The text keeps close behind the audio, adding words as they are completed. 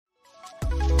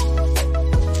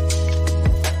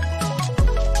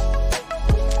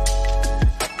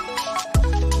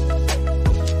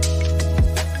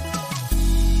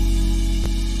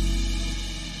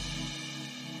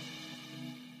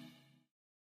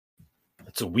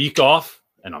It's a week off,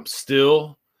 and it's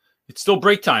still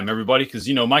break time, everybody, because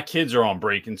my kids are on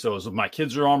break, and so if my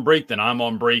kids are on break, then I'm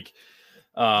on break.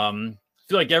 I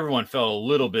feel like everyone felt a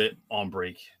little bit on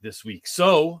break this week.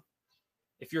 So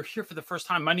if you're here for the first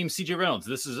time, my name is CJ Reynolds.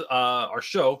 This is our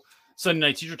show, Sunday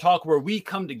Night Teacher Talk, where we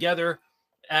come together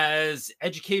as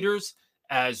educators,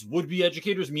 as would-be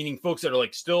educators, meaning folks that are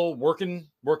like still working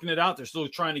it out. They're still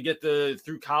trying to get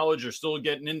through college or still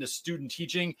getting into student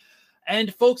teaching.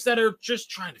 And folks that are just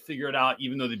trying to figure it out,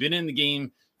 even though they've been in the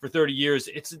game for 30 years,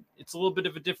 it's a little bit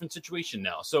of a different situation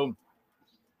now. So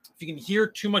if you can hear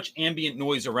too much ambient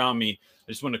noise around me,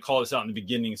 I just want to call this out in the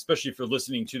beginning, especially if you're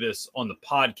listening to this on the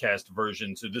podcast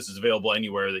version. So this is available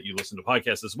anywhere that you listen to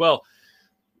podcasts as well.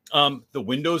 The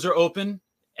windows are open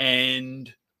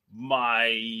and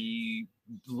my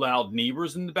loud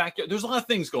neighbors in the backyard. There's a lot of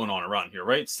things going on around here,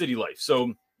 right? City life.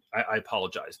 So I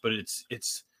apologize, but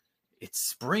it's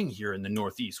spring here in the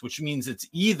Northeast, which means it's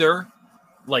either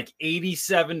like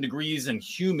 87 degrees and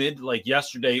humid like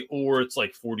yesterday, or it's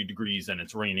like 40 degrees and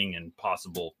it's raining and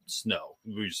possible snow.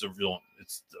 We just don't,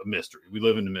 it's a mystery. We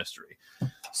live in a mystery.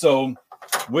 So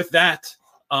with that,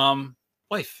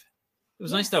 wife, it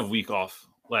was nice to have a week off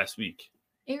last week.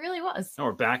 It really was. Now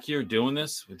we're back here doing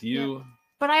this with you. Yeah.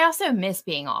 But I also miss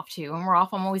being off too. When we're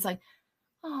off, I'm always like,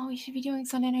 oh, we should be doing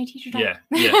Sunday Night Teacher Talk. Yeah.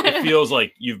 It feels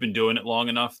like you've been doing it long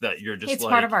enough that you're just it's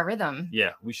part of our rhythm.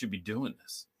 Yeah, we should be doing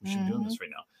this. We should be doing this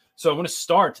right now. So I'm going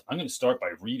to start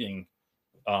by reading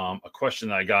a question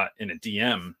that I got in a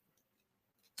DM.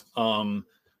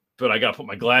 But I got to put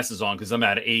my glasses on because I'm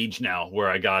at an age now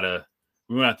where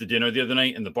we went out to dinner the other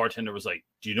night and the bartender was like,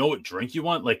 do you know what drink you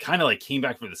want? Like kind of like came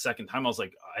back for the second time. I was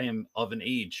like, I am of an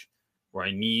age where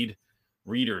I need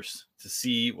readers to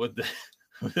see what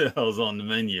the hell's on the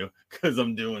menu because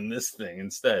I'm doing this thing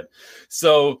instead.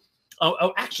 So,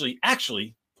 actually,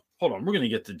 hold on. We're going to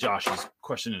get to Josh's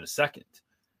question in a second.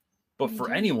 But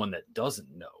for anyone that doesn't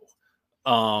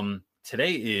know,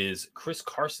 today is Chris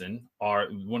Carson,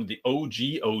 one of the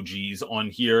OGs on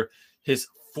here, his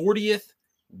 40th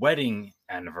wedding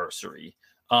anniversary.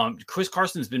 Chris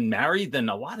Carson's been married than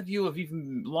a lot of you have,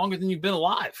 even longer than you've been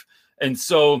alive. And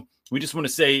so we just want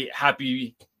to say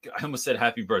I almost said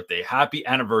happy birthday, happy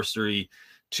anniversary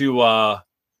to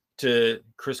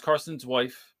Chris Carson's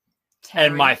wife, Terry.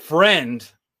 And my friend,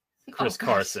 Chris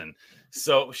Carson.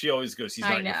 So she always goes, he's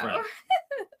not your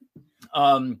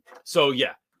friend. So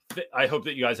yeah, I hope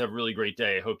that you guys have a really great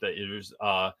day. I hope that there's,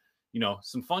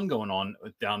 some fun going on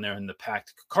down there in the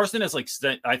packed. Carson has I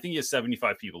think he has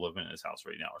 75 people living in his house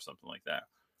right now or something like that.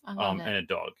 And a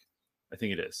dog. I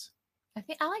think it is.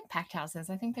 I like packed houses.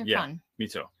 I think they're fun. Me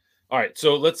too. All right.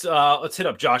 So let's hit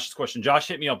up Josh's question. Josh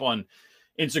hit me up on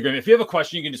Instagram. If you have a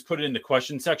question, you can just put it in the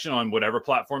question section on whatever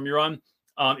platform you're on.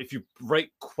 If you write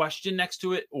question next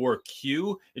to it or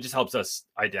Q, it just helps us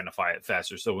identify it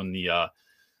faster. So when the,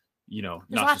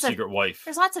 not so secret wife.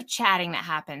 There's lots of chatting that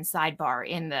happens sidebar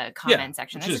in the comment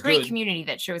section. There's a great community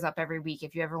that shows up every week.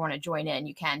 If you ever want to join in,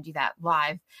 you can do that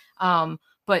live.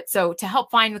 But so to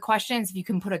help find the questions, if you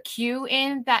can put a Q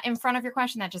in front of your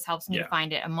question, that just helps me to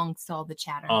find it amongst all the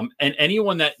chatter. And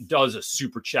anyone that does a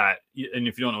super chat, and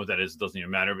if you don't know what that is, it doesn't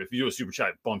even matter. But if you do a super chat,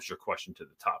 it bumps your question to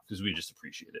the top because we just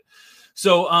appreciate it.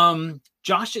 So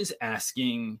Josh is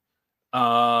asking,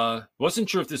 wasn't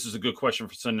sure if this is a good question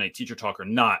for Sunday Night Teacher Talk or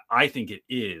not. I think it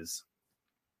is.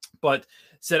 But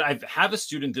said, I have a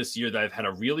student this year that I've had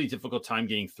a really difficult time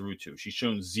getting through to. She's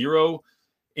shown zero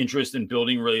interest in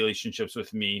building relationships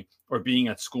with me or being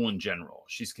at school in general.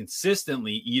 She's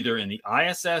consistently either in the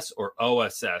ISS or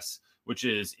OSS, which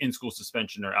is in-school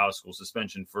suspension or out-of-school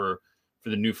suspension for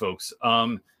the new folks.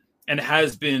 And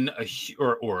has been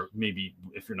or maybe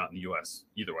if you're not in the U.S.,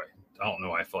 either way. I don't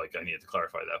know. I feel like I needed to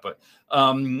clarify that, but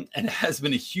and it has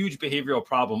been a huge behavioral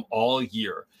problem all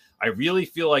year. I really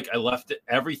feel like I left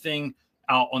everything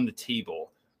out on the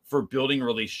table for building a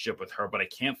relationship with her, but I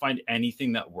can't find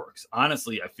anything that works.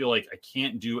 Honestly, I feel like I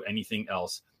can't do anything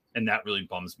else, and that really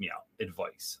bums me out.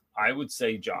 Advice. I would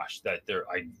say, Josh, that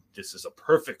this is a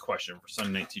perfect question for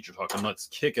Sunday Night Teacher Talk, and let's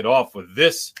kick it off with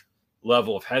this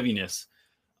level of heaviness.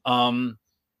 Not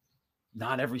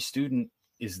every student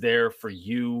is there for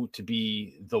you to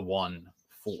be the one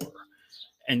for.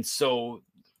 And so,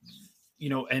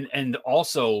 and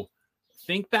also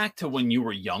think back to when you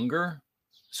were younger.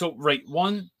 So, right,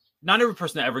 not every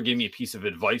person that ever gave me a piece of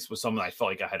advice was someone I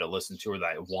felt like I had to listen to or that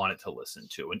I wanted to listen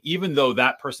to. And even though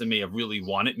that person may have really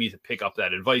wanted me to pick up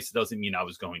that advice, it doesn't mean I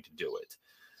was going to do it.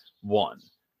 1,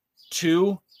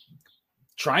 2,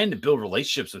 trying to build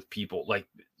relationships with people. Like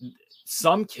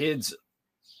some kids,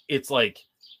 it's like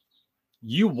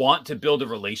you want to build a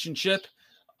relationship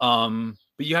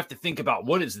But you have to think about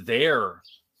what is their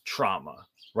trauma,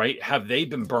 right? Have they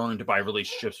been burned by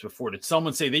relationships before? Did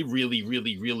someone say they really,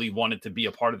 really, really wanted to be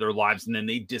a part of their lives and then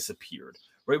they disappeared,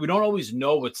 right? We don't always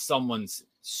know what someone's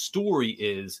story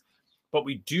is, but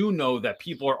we do know that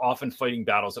people are often fighting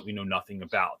battles that we know nothing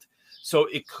about. So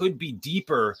it could be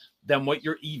deeper than what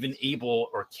you're even able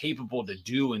or capable to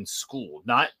do in school.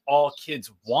 Not all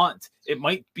kids want. It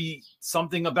might be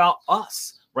something about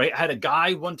us, right? I had a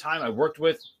guy one time I worked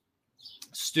with,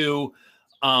 Stu.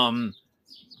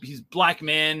 He's black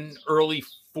man, early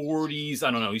 40s.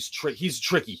 I don't know. He's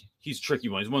tricky. He's tricky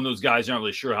one. He's one of those guys. You're not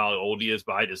really sure how old he is,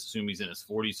 but I just assume he's in his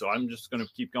 40s. So I'm just going to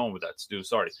keep going with that, Stu.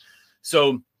 Sorry.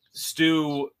 So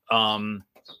Stu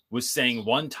was saying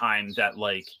one time that,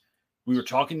 like, we were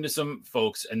talking to some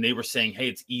folks and they were saying, hey,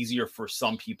 it's easier for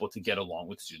some people to get along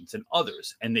with students than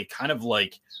others. And they kind of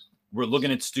like, we're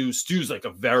looking at Stu. Stu's like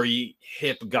a very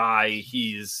hip guy.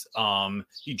 He's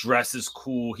he dresses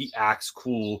cool. He acts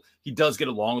cool. He does get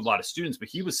along with a lot of students, but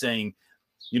he was saying,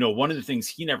 you know, one of the things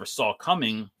he never saw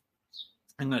coming,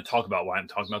 I'm going to talk about why I'm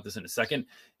talking about this in a second,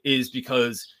 is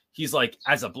because he's like,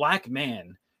 as a black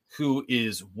man who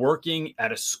is working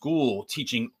at a school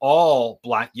teaching all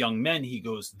black young men, he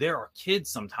goes, there are kids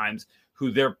sometimes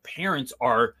who their parents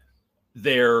are,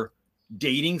 they're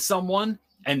dating someone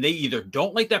and they either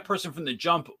don't like that person from the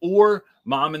jump, or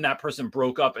mom and that person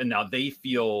broke up and now they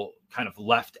feel kind of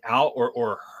left out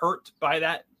or hurt by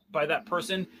that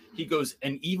person. He goes,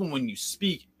 and even when you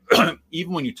speak,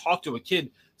 even when you talk to a kid,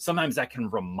 sometimes that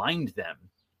can remind them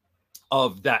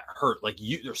of that hurt. Like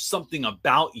there's something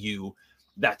about you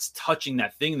that's touching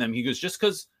that thing in them. He goes, just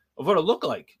because of what I look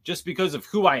like, just because of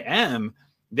who I am,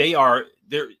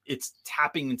 it's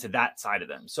tapping into that side of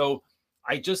them. So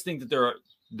I just think that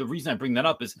the reason I bring that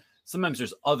up is sometimes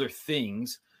there's other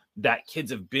things that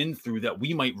kids have been through that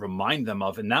we might remind them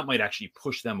of, and that might actually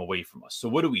push them away from us. So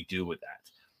what do we do with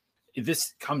that?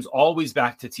 This comes always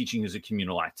back to teaching as a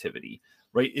communal activity,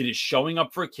 right? It is showing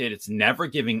up for a kid. It's never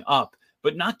giving up,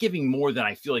 but not giving more than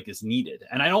I feel like is needed.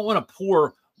 And I don't want to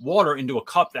pour water into a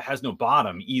cup that has no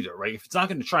bottom either, right? If it's not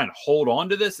going to try and hold on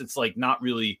to this, it's like not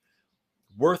really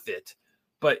worth it.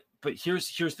 But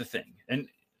here's the thing. And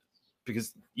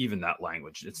because even that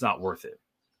language, it's not worth it.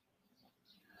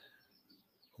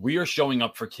 We are showing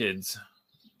up for kids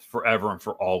forever and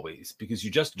for always, because you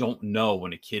just don't know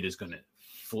when a kid is going to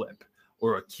flip,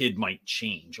 or a kid might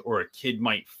change, or a kid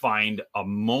might find a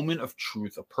moment of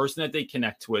truth, a person that they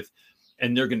connect with,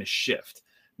 and they're going to shift.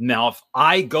 Now, if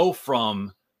I go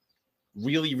from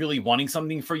really, really wanting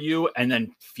something for you and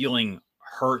then feeling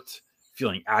hurt,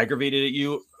 feeling aggravated at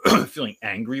you, feeling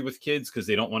angry with kids because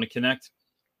they don't want to connect,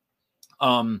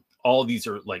 all of these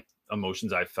are like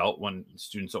emotions I felt when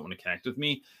students don't want to connect with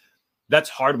me. That's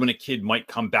hard when a kid might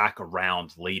come back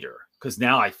around later, because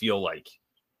now I feel like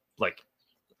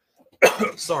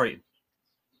sorry,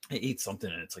 I ate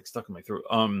something and it's like stuck in my throat.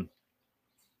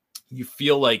 You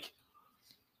feel like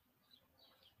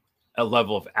a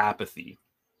level of apathy.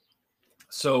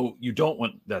 So you don't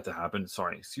want that to happen.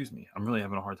 Sorry, excuse me. I'm really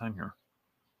having a hard time here.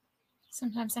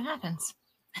 Sometimes it happens.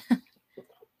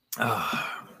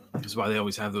 This is why they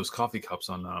always have those coffee cups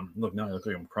on. Look, now I look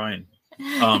like I'm crying.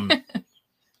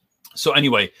 So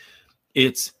anyway,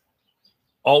 it's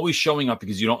always showing up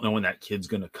because you don't know when that kid's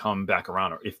going to come back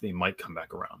around, or if they might come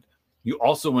back around. You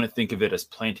also want to think of it as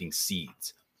planting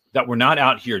seeds, that we're not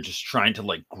out here just trying to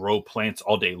like grow plants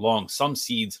all day long. Some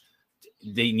seeds,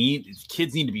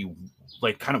 kids need to be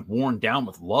like kind of worn down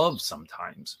with love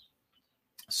sometimes.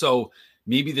 So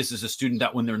maybe this is a student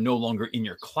that when they're no longer in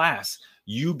your class,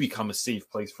 you become a safe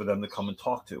place for them to come and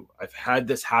talk to. I've had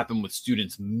this happen with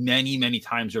students many, many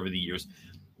times over the years,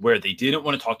 where they didn't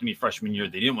want to talk to me freshman year.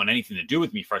 They didn't want anything to do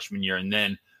with me freshman year. And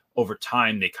then over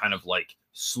time, they kind of like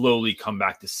slowly come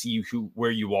back to see where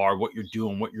you are, what you're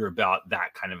doing, what you're about,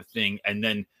 that kind of a thing. And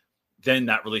then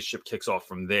that relationship kicks off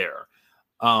from there.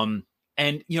 And,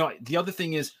 you know, the other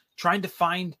thing is trying to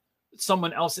find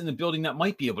someone else in the building that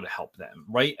might be able to help them,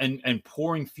 right? And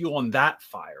pouring fuel on that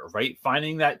fire, right?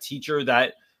 Finding that teacher,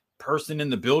 that person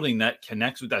in the building that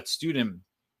connects with that student,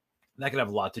 that could have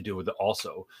a lot to do with it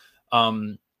also.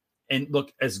 And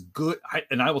look, as good,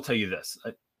 I will tell you this,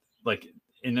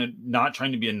 not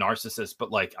trying to be a narcissist,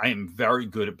 but like I am very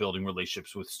good at building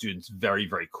relationships with students very,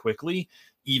 very quickly.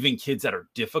 Even kids that are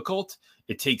difficult,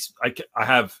 it takes, I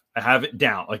have it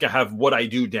down. Like I have what I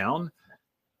do down.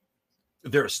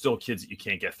 There are still kids that you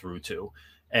can't get through to.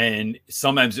 And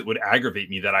sometimes it would aggravate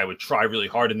me that I would try really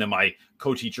hard. And then my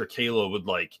co-teacher, Kayla, would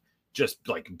just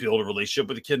build a relationship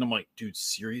with a kid. And I'm like, dude,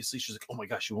 seriously? She's like, oh my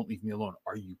gosh, you won't leave me alone.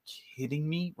 Are you kidding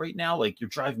me right now? Like, you're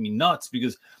driving me nuts,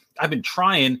 because I've been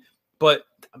trying, but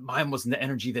mine wasn't the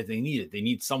energy that they needed. They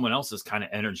need someone else's kind of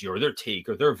energy or their take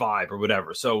or their vibe or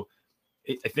whatever. So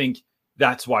I think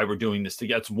that's why we're doing this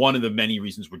together. It's one of the many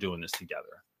reasons we're doing this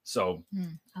together. So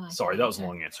sorry, that was a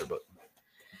long answer, but.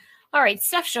 All right,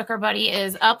 Steph Sugar Buddy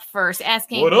is up first,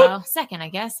 asking, well, second, I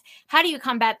guess. How do you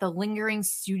combat the lingering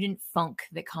student funk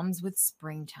that comes with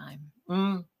springtime?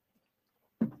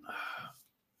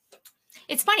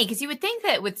 It's funny because you would think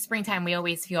that with springtime, we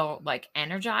always feel like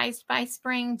energized by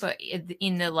spring, but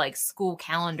in the like school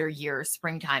calendar year,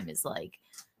 springtime is like,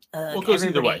 well, it goes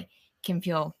either way. Can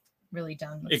feel really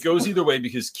done. It goes either way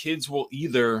because kids will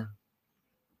either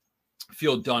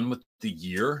feel done with the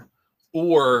year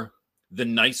or the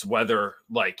nice weather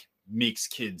like makes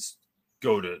kids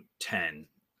go to 10.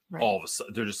 Right. All of a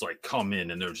sudden, they're just like come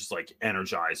in and they're just like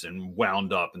energized and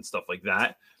wound up and stuff like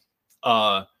that.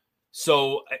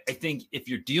 So I think if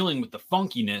you're dealing with the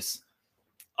funkiness,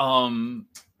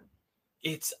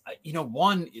 it's,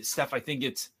 one, Steph, I think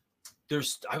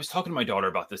I was talking to my daughter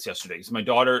about this yesterday because my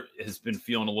daughter has been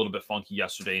feeling a little bit funky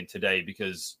yesterday and today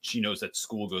because she knows that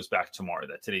school goes back tomorrow,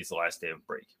 that today's the last day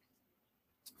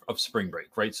of spring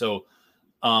break. Right. So,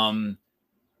 and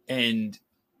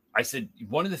I said,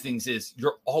 one of the things is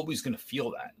you're always going to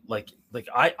feel that. Like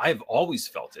I've always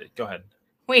felt it. Go ahead.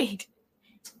 Wait.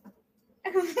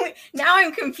 Now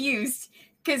I'm confused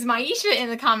because Maisha in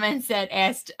the comments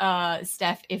asked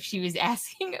Steph if she was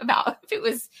asking about if it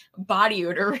was body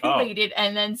odor related,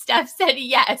 and then Steph said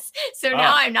yes. So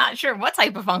now I'm not sure what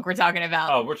type of funk we're talking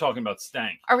about. Oh, we're talking about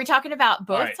stank. Are we talking about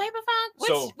both type of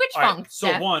funk? Which funk? Right.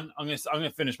 So one, I'm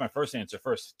gonna finish my first answer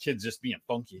first. Kids just being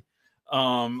funky,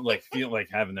 like feel like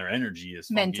having their energy is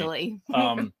funky. Mentally.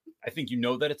 I think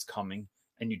that it's coming,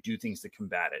 and you do things to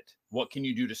combat it. What can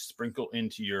you do to sprinkle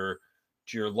into your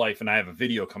life? And I have a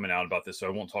video coming out about this, so I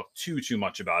won't talk too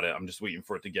much about it. I'm just waiting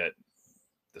for it to get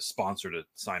the sponsor to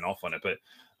sign off on it. But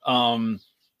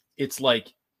it's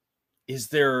like, is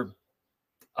there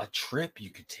a trip you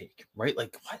could take, right?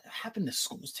 Like, what happened to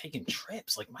schools taking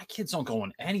trips? Like, my kids don't go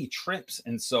on any trips.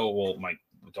 And so, well, my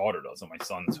daughter does, and my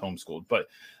son's homeschooled. But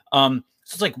so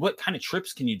it's like, what kind of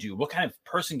trips can you do? What kind of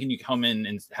person can you come in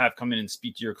and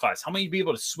speak to your class? How many be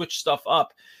able to switch stuff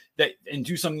up and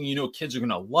do something kids are going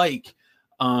to like?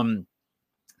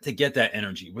 To get that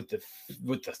energy with the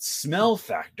smell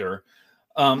factor.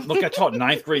 Look, I taught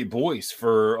 9th grade boys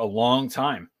for a long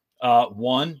time.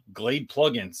 One, Glade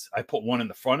plugins. I put one in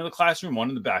the front of the classroom, one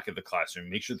in the back of the classroom,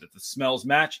 make sure that the smells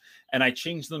match. And I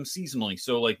change them seasonally.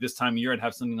 So like this time of year, I'd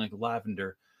have something like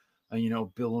lavender,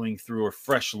 billowing through, or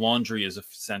fresh laundry is a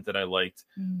scent that I liked.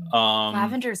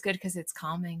 Lavender is good because it's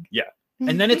calming. Yeah.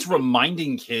 And then it's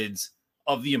reminding kids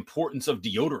of the importance of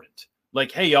deodorant.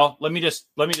 Like, hey, y'all, let me just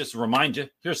remind you.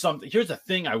 Here's a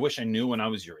thing I wish I knew when I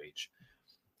was your age,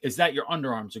 is that your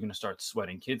underarms are going to start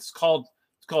sweating. Kids, it's called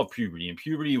puberty. And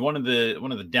puberty, one of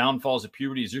the downfalls of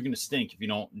puberty is you're going to stink if you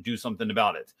don't do something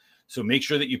about it. So make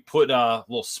sure that you put a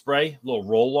little spray, a little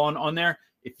roll on there.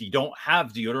 If you don't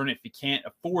have deodorant, if you can't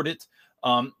afford it, but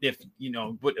I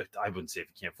wouldn't say if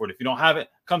you can't afford it. If you don't have it,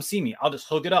 come see me. I'll just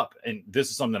hook it up. And this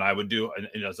is something I would do. And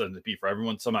it doesn't be for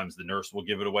everyone. Sometimes the nurse will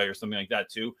give it away or something like that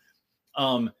too.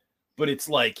 But it's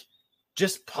like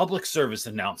just public service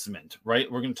announcement, right?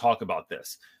 We're going to talk about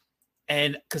this.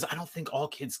 And because I don't think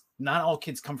not all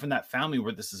kids come from that family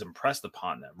where this is impressed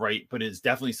upon them, right? But it's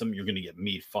definitely something you're going to get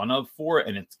made fun of for,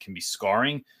 and it can be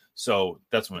scarring. So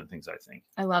that's one of the things I think.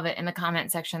 I love it. In the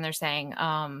comment section, they're saying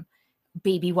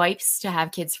baby wipes to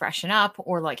have kids freshen up,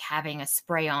 or like having a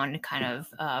spray on kind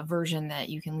of version that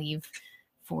you can leave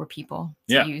for people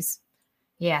to use.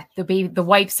 Yeah, the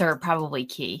wipes are probably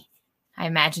key. I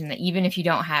imagine that even if you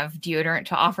don't have deodorant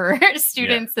to offer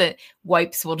students, that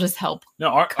wipes will just help. No,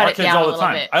 our kids all the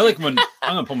time. I like when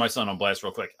I'm going to put my son on blast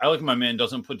real quick. I like when my man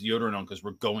doesn't put deodorant on because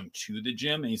we're going to the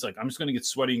gym. And he's like, I'm just going to get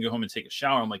sweaty and go home and take a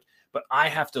shower. I'm like, but I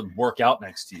have to work out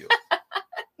next to you.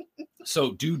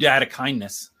 So do dad a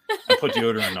kindness and put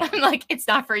deodorant on. I'm like, it's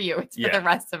not for you. It's for the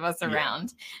rest of us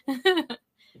around.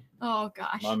 Oh,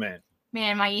 gosh. My man.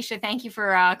 Man, Maisha, thank you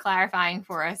for clarifying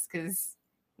for us because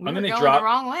we were going the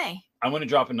wrong way. I'm going to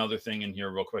drop another thing in here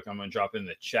real quick. I'm going to drop in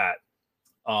the chat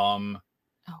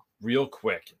real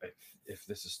quick. If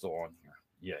this is still on here.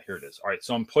 Yeah, here it is. All right.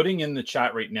 So I'm putting in the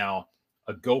chat right now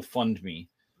a GoFundMe.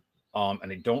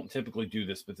 And I don't typically do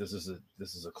this, but this is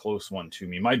a close one to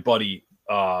me. My buddy,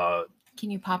 can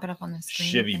you pop it up on the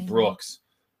screen? Chivy Brooks.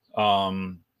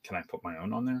 Can I put my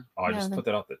own on there? Oh, I just put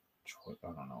that up. I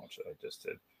don't know what I just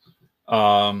did.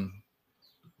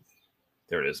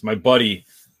 There it is. My buddy,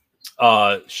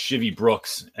 Chivy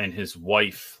Brooks, and his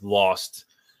wife lost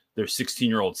their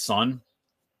 16-year-old son,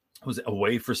 who was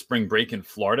away for spring break in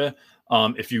Florida.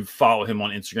 If you follow him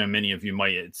on Instagram, many of you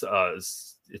might. It's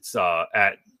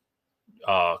at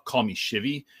Call Me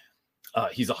Shivy.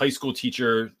 He's a high school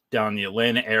teacher down in the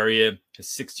Atlanta area. His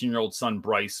 16-year-old son,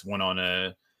 Bryce, went on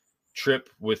a trip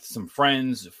with some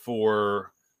friends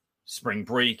for spring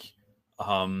break.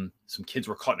 Some kids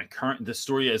were caught in a current. The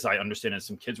story, as I understand it,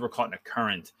 some kids were caught in a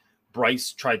current.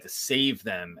 Bryce tried to save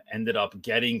them, ended up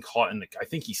getting caught in the, I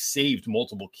think he saved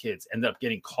multiple kids, ended up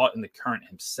getting caught in the current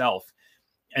himself.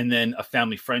 And then a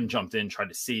family friend jumped in, tried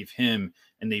to save him,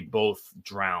 and they both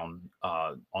drowned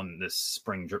on this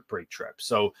spring break trip.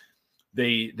 So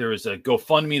there is a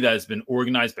GoFundMe that has been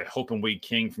organized by Hope and Wade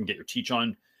King from Get Your Teach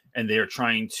On, and they are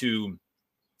trying to,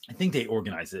 I think they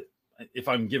organize it. If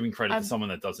I'm giving credit to someone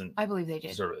that doesn't, I believe they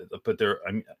did, deserve it, but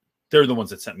they're the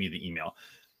ones that sent me the email.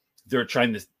 They're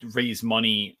trying to raise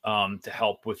money to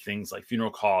help with things like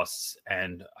funeral costs,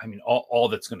 and I mean all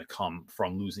that's going to come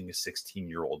from losing a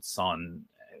 16-year-old son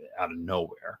out of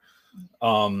nowhere.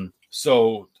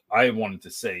 So I wanted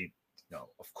to say,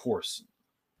 of course,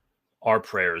 our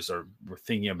prayers we're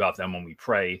thinking about them when we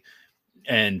pray,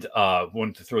 and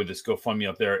wanted to throw this GoFundMe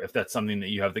up there. If that's something that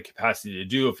you have the capacity to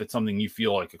do, if it's something you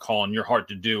feel like a call in your heart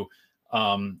to do,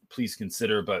 please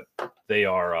consider. But they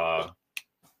are,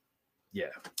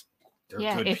 they're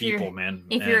good people, man.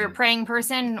 If you're a praying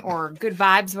person or good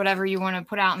vibes, whatever you want to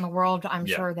put out in the world, I'm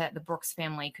sure that the Brooks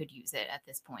family could use it at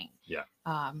this point. Yeah.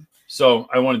 So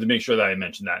I wanted to make sure that I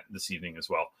mentioned that this evening as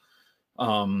well.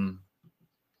 All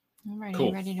right. Cool. Are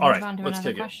you ready to move on to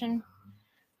another question?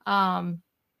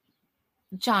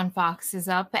 John Fox is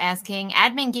up asking,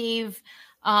 admin gave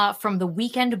from the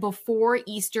weekend before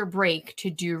Easter break to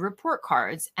do report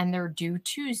cards, and they're due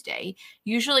Tuesday.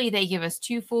 Usually they give us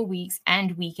 2 full weeks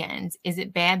and weekends. Is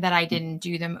it bad that I didn't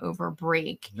do them over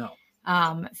break? No.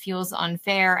 Feels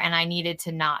unfair, and I needed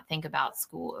to not think about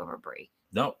school over break.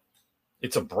 No,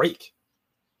 it's a break.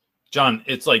 John,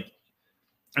 it's like,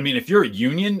 I mean, if you're a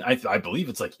union, I believe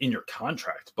it's like in your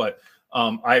contract, but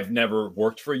I've never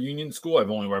worked for a union school. I've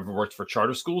only ever worked for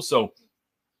charter schools. So,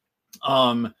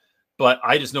 but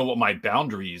I just know what my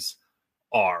boundaries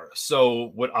are.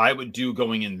 So what I would do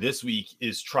going in this week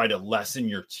is try to lessen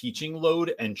your teaching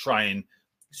load and so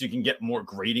you can get more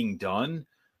grading done.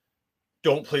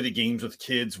 Don't play the games with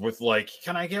kids with like,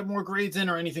 can I get more grades in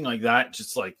or anything like that?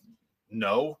 Just like,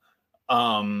 no.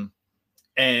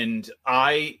 And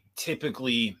I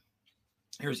typically,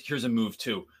 here's a move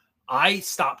too. I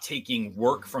stop taking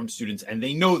work from students, and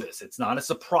they know this. It's not a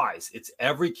surprise. It's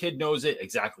every kid knows it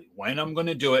exactly when I'm going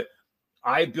to do it.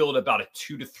 I build about a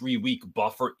 2 to 3 week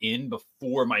buffer in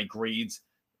before my grades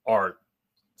are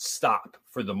stop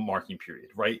for the marking period,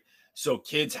 right? So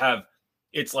kids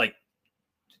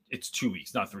it's 2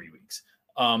 weeks, not 3 weeks.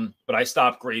 But I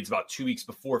stop grades about 2 weeks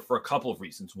before for a couple of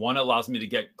reasons. One, it allows me to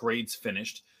get grades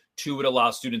finished. 2, it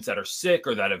allows students that are sick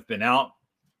or that have been out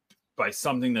by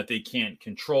something that they can't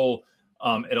control.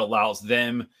 It allows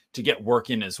them to get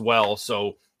work in as well.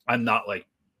 So I'm not like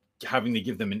having to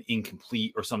give them an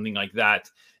incomplete or something like that.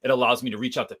 It allows me to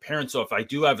reach out to parents. So if I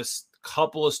do have a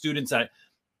couple of students that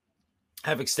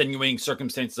have extenuating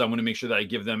circumstances, I want to make sure that I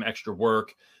give them extra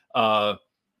work to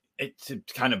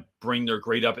kind of bring their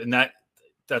grade up. And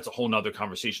that's a whole nother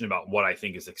conversation about what I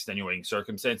think is extenuating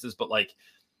circumstances. But like,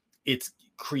 it's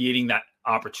creating that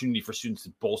opportunity for students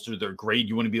to bolster their grade.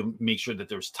 You want to be able to make sure that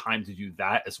there's time to do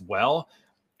that as well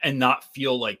and not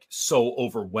feel like so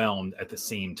overwhelmed at the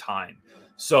same time.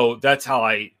 So that's how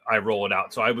I roll it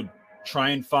out. So I would try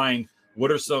and find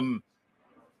what are some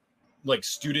like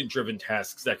student driven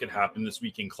tasks that could happen this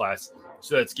week in class.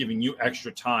 So that's giving you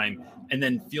extra time, and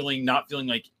then not feeling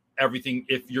like everything,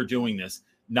 if you're doing this,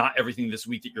 not everything this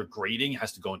week that you're grading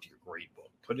has to go into your grade book.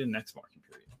 Put it in next marking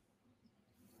period.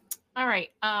 All right.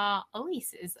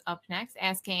 Elise is up next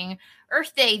asking,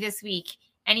 Earth Day this week.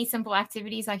 Any simple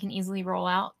activities I can easily roll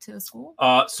out to the school?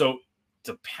 So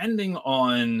depending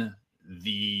on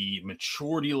the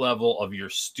maturity level of your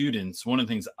students, one of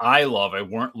the things I love, I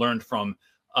learned from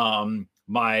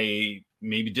my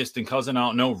maybe distant cousin, I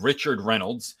don't know, Richard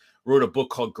Reynolds, wrote a book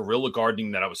called Guerrilla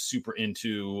Gardening that I was super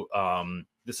into.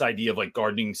 This idea of like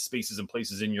gardening spaces and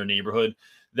places in your neighborhood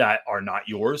that are not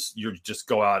yours. You just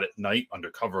go out at night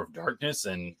under cover of darkness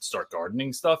and start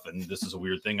gardening stuff. And this is a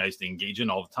weird thing I used to engage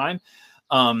in all the time.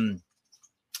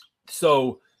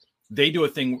 So they do a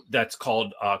thing that's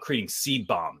called creating seed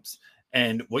bombs.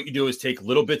 And what you do is take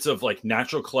little bits of like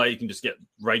natural clay. You can just get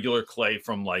regular clay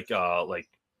from I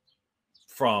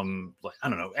don't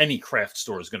know, any craft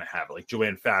store is going to have it, like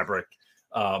Joanne Fabric,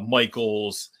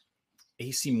 Michael's.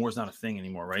 AC Moore's not a thing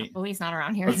anymore, right? Well, he's not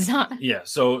around here. It's not. Yeah,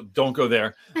 so don't go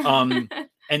there.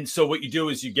 And so what you do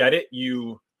is you get it,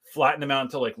 you flatten them out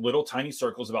into like little tiny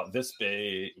circles about this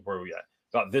big. Where are we at?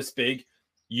 About this big.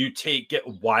 You get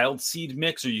wild seed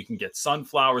mix, or you can get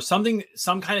sunflower, some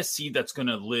kind of seed that's going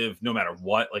to live no matter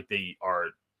what. Like they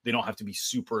don't have to be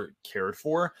super cared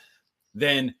for.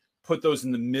 Then put those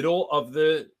in the middle of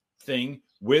the thing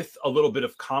with a little bit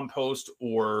of compost,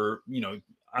 or,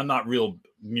 I'm not real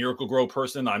Miracle Grow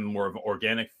person. I'm more of an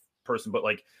organic person, but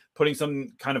like putting some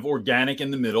kind of organic in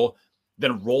the middle,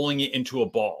 then rolling it into a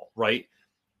ball. Right.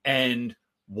 And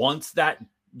once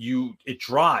it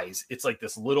dries, it's like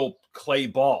this little clay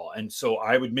ball. And so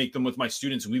I would make them with my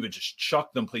students, and we would just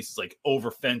chuck them places like over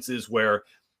fences where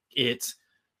it's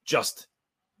just,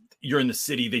 you're in the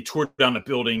city. They tore down a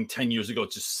building 10 years ago.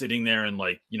 It's just sitting there, and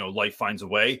like, life finds a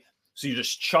way. So you're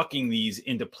just chucking these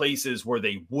into places where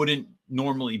they wouldn't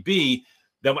normally be.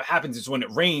 Then what happens is when it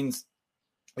rains,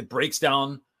 it breaks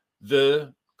down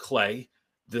the clay,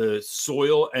 the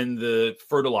soil and the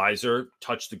fertilizer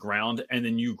touch the ground, and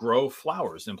then you grow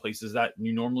flowers in places that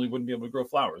you normally wouldn't be able to grow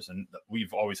flowers. And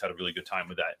we've always had a really good time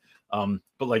with that.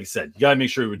 But like I said, you got to make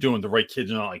sure we're doing the right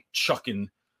kids, not like chucking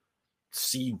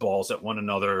seed balls at one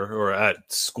another or at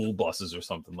school buses or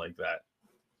something like that.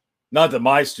 Not that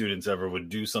my students ever would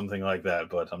do something like that,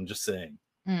 but I'm just saying,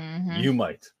 you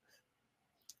might.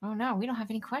 Oh no, we don't have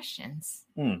any questions.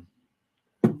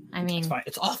 I mean, it's fine.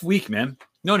 It's off week, man.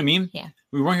 You know what I mean? Yeah.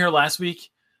 We weren't here last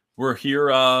week. We're here.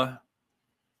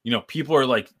 People are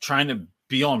like trying to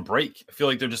be on break. I feel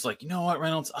like they're just like, you know what,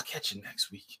 Reynolds, I'll catch you next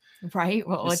week. Right.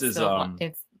 Well, it's the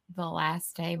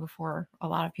last day before a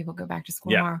lot of people go back to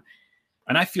school tomorrow.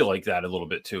 And I feel like that a little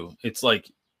bit too. It's like,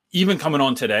 even coming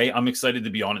on today, I'm excited to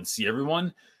be on and see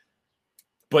everyone.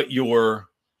 But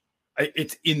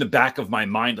it's in the back of my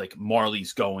mind, like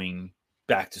Marley's going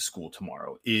back to school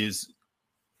tomorrow.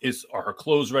 Are her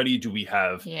clothes ready? Do we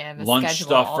have lunch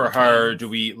stuff for her? Do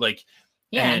we like?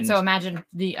 Yeah. And so imagine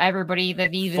everybody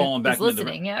that even is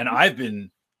listening. And I've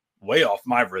been way off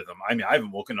my rhythm. I mean, I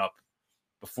haven't woken up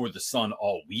before the sun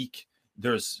all week.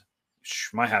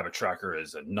 My habit tracker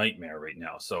is a nightmare right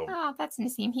now. So that's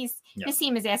Nassim.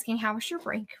 Nassim is asking, how was your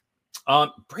break?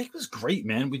 Break was great,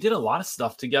 man. We did a lot of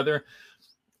stuff together.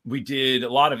 We did a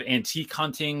lot of antique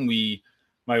hunting.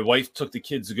 My wife took the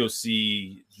kids to go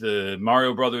see the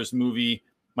Mario Brothers movie.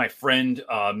 My friend,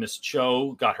 Miss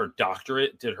Cho, got her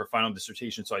doctorate, did her final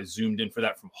dissertation. So I zoomed in for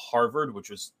that from Harvard,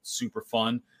 which was super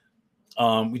fun.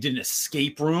 We did an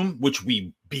escape room, which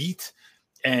we beat.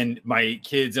 And my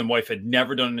kids and wife had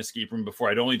never done an escape room before.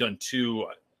 I'd only done two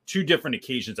different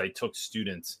occasions. I took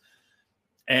students,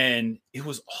 and it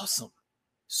was awesome.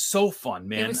 So fun,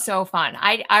 man. It was so fun.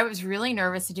 I was really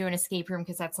nervous to do an escape room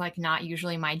because that's like not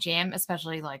usually my jam,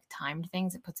 especially like timed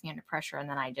things. It puts me under pressure, and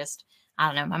then I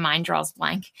don't know, my mind draws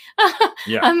blank.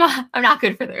 Yeah, I'm not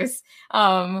good for those.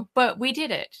 But we did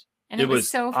it, and it was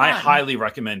so fun. I highly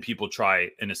recommend people try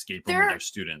an escape room with their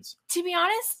students. To be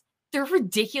honest, they're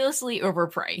ridiculously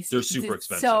overpriced. They're super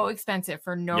expensive. So expensive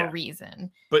for no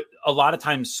reason. But a lot of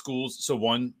times schools, so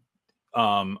one,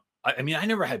 I mean, I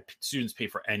never had students pay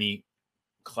for any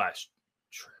class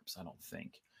trips. I don't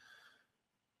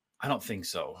think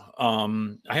so.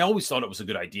 I always thought it was a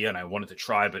good idea and I wanted to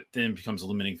try, but then it becomes a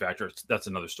limiting factor. That's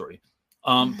another story.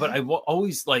 But I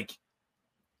always like,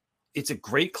 it's a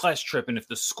great class trip. And if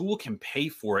the school can pay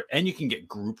for it, and you can get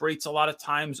group rates a lot of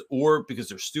times, or because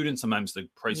they're students, sometimes the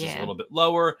price is a little bit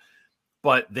lower,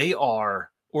 but or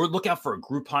look out for a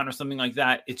Groupon or something like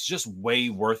that. It's just way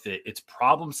worth it. It's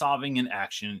problem solving in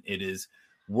action. It is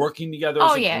working together.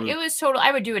 Oh yeah. Group. It was total.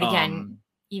 I would do it again,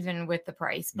 even with the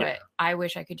price, but I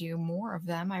wish I could do more of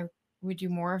them. I would do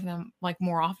more of them like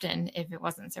more often if it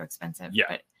wasn't so expensive. Yeah.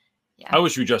 But yeah. I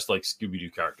wish we dressed like Scooby-Doo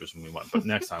characters when we went, but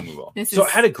next time we will. I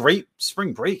had a great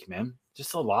spring break, man.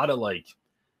 Just a lot of like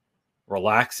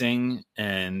relaxing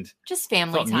and just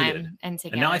family time and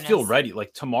together. And now I feel ready.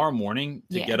 Like tomorrow morning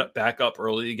to get up back up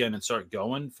early again and start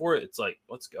going for it. It's like,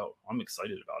 let's go. I'm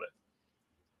excited about it.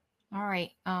 All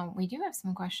right. We do have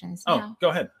some questions. Oh, go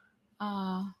ahead.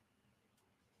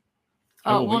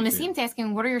 Nassim's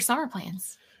asking, what are your summer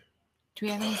plans? Do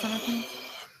we have any summer plans?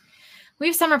 We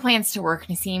have summer plans to work,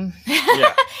 Nassim.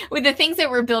 Yeah. With the things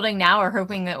that we're building now, we're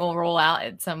hoping that will roll out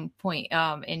at some point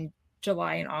in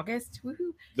July and August.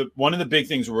 Woohoo. One of the big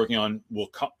things we're working on will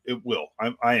come. It will.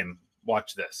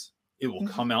 Watch this. It will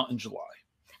come out in July.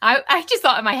 I just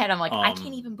thought in my head, I'm like, I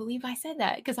can't even believe I said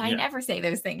that because I never say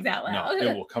those things out loud.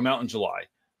 No, it will come out in July.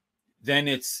 Then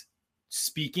it's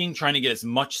speaking, trying to get as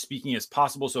much speaking as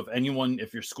possible. So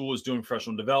if your school is doing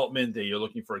professional development, they are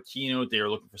looking for a keynote, they are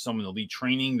looking for someone to lead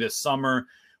training this summer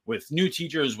with new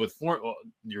teachers, with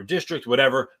your district,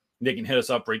 whatever, they can hit us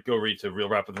up, go right to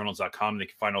realrapwithreynolds.com. They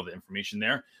can find all the information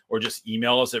there, or just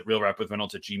email us at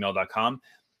realrapwithreynolds@gmail.com.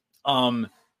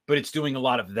 But it's doing a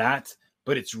lot of that,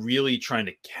 but it's really trying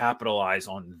to capitalize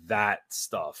on that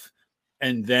stuff.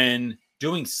 And then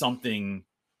doing something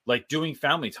like doing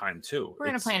family time too. We're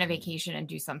going to plan a vacation and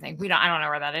do something. I don't know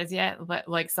where that is yet, but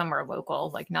like somewhere local,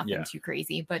 like nothing too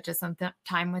crazy, but just some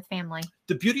time with family.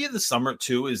 The beauty of the summer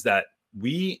too is that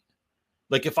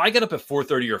if I get up at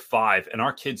 4:30 or 5 and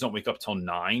our kids don't wake up till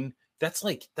 9, that's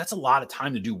a lot of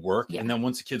time to do work. Yeah. And then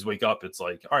once the kids wake up, it's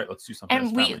like, all right, let's do something.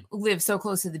 And we live so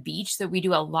close to the beach that we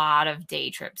do a lot of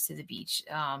day trips to the beach.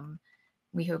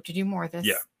 We hope to do more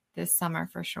this summer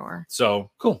for sure. So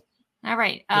cool. All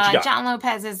right. John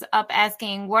Lopez is up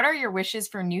asking, what are your wishes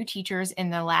for new teachers in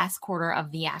the last quarter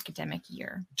of the academic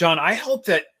year? John, I hope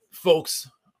that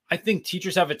I think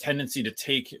teachers have a tendency to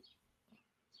take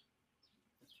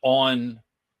on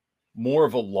more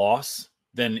of a loss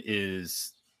than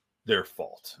is their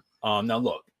fault. Now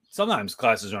look, sometimes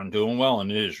classes aren't doing well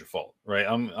and it is your fault, right?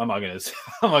 I'm not gonna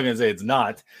say it's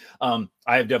not. I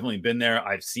have definitely been there.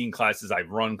 I've seen classes,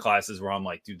 I've run classes where I'm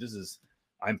like, dude,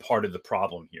 I'm part of the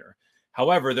problem here.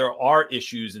 However, there are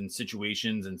issues and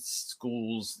situations and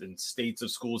schools and states of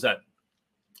schools that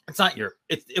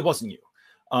it wasn't you.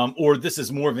 Or this is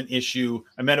more of an issue.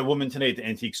 I met a woman today at the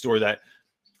antique store that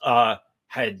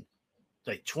had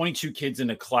like 22 kids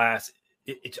in a class.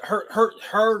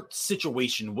 Her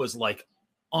situation was like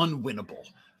unwinnable.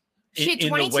 She had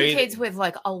 22 kids with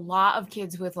like a lot of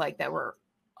kids with like that were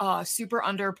super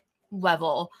under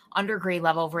grade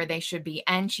level where they should be,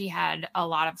 and she had a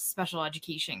lot of special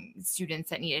education students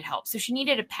that needed help, so she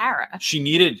needed a para. She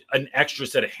needed an extra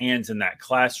set of hands in that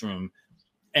classroom,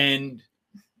 and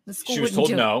the school she was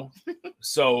told no.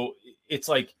 So it's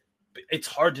like it's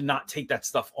hard to not take that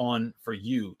stuff on for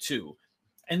you too.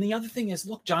 And the other thing is,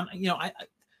 look, John,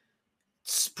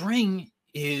 spring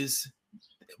is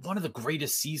one of the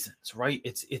greatest seasons, right?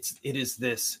 It's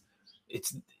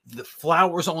the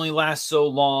flowers only last so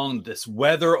long. This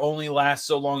weather only lasts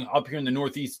so long. Up here in the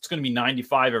Northeast, it's going to be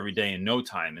 95 every day in no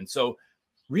time. And so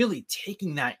really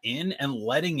taking that in and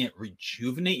letting it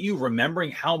rejuvenate you,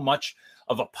 remembering how much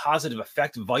of a positive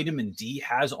effect vitamin D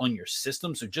has on your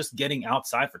system. So just getting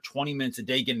outside for 20 minutes a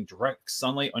day, getting direct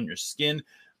sunlight on your skin.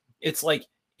 It's like,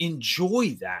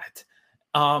 enjoy that.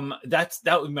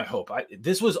 That was my hope.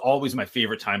 This was always my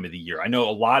favorite time of the year. I know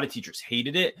a lot of teachers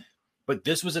hated it, but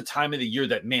this was a time of the year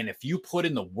that, man, if you put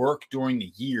in the work during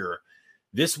the year,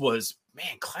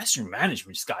 classroom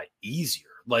management just got easier.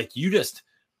 Like you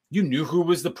knew who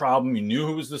was the problem. You knew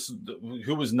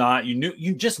who was not.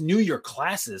 You just knew your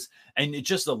classes, and it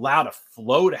just allowed a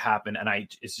flow to happen. And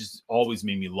it's just always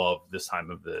made me love this time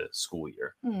of the school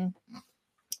year.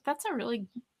 That's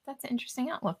an interesting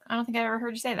outlook. I don't think I ever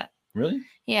heard you say that. Really?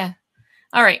 Yeah.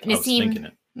 All right. Naseem. I was thinking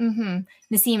it.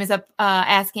 Naseem is up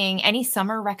asking any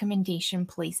summer recommendation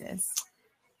places.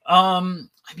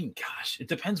 Gosh, it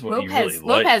depends what you really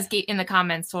like. Lopez in the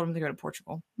comments told him to go to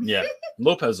Portugal. Yeah,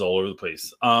 Lopez all over the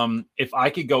place. If I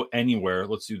could go anywhere,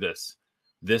 let's do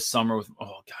this summer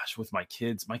with my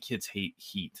kids. My kids hate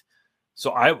heat,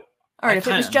 so if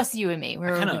it was just you and me,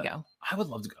 where would we go? I would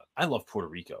love to go. I love Puerto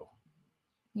Rico.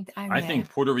 I think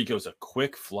Puerto Rico is a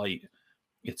quick flight.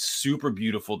 It's super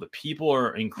beautiful. The people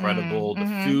are incredible. The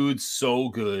food's so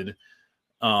good.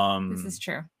 This is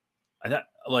true.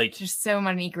 There's so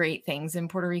many great things in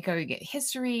Puerto Rico. You get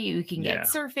history. You can get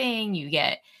surfing. You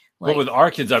get. But with our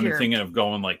kids, I've been thinking of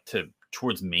going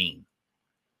towards Maine.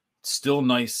 Still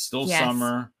nice. Still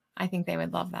summer. I think they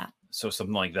would love that. So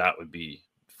something like that would be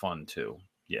fun too.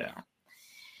 Yeah.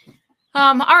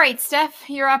 All right, Steph,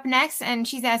 you're up next. And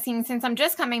she's asking, since I'm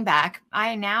just coming back,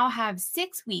 I now have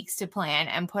 6 weeks to plan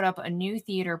and put up a new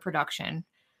theater production.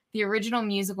 The original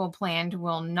musical planned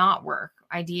will not work.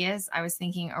 Ideas? I was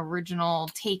thinking original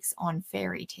takes on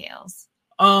fairy tales.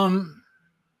 Gosh,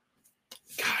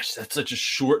 that's such a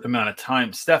short amount of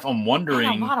time. Steph, I'm wondering.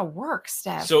 That's a lot of work,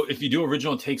 Steph. So if you do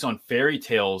original takes on fairy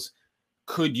tales,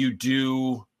 could you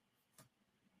do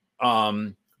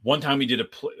one time we did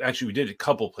we did a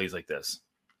couple plays like this.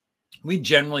 We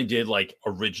generally did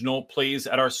original plays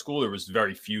at our school. There was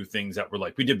very few things that were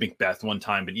we did Macbeth one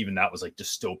time, but even that was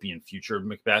dystopian future of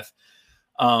Macbeth.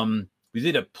 We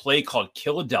did a play called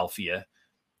Philadelphia,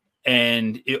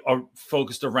 and it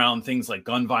focused around things like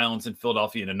gun violence in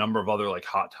Philadelphia and a number of other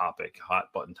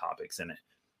hot button topics in it.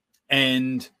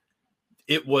 And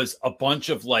it was a bunch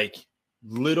of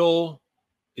little,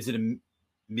 is it a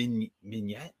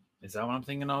vignette? Is that what I'm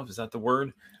thinking of? Is that the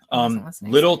word?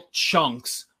 Little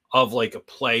chunks of a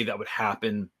play that would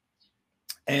happen.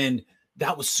 And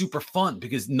that was super fun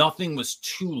because nothing was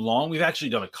too long. We've actually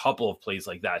done a couple of plays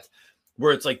like that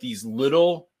where it's like these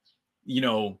little,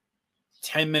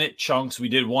 10-minute chunks. We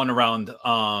did one around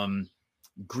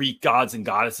Greek gods and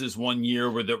goddesses one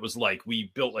year where there was like,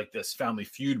 we built like this Family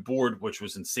Feud board, which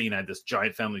was insane. I had this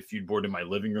giant Family Feud board in my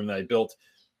living room that I built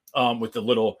with the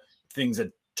little things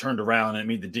that turned around and it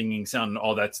made the dinging sound and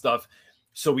all that stuff.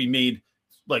 So we made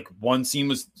like one scene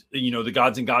was, the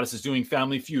gods and goddesses doing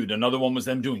Family Feud. Another one was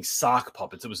them doing sock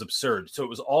puppets. It was absurd. So it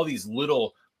was all these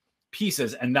little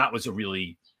pieces. And that was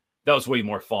way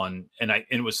more fun. And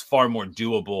it was far more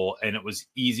doable and it was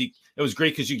easy. It was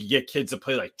great because you could get kids to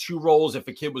play like 2 roles if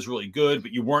a kid was really good,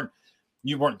 but you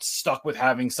weren't stuck with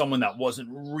having someone that wasn't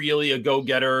really a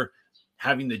go-getter,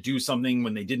 having to do something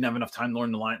when they didn't have enough time to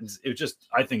learn the lines.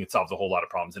 I think it solved a whole lot of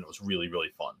problems and it was really, really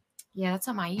fun. Yeah, that's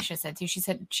what Maisha said too. She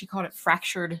said she called it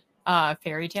fractured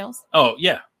fairy tales. Oh,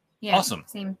 yeah. Yeah. Awesome.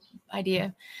 Same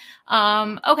idea.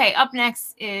 Okay, up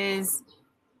next is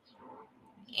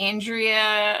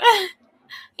Andrea.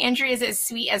 Andrea's as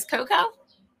sweet as Coco.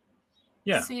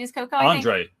 Yeah. Sweet as Coco.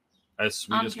 Andre, as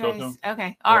sweet as Coco.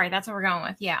 Okay. All right. That's what we're going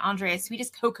with. Yeah. Andre, as sweet as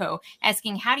Coco,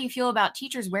 asking, how do you feel about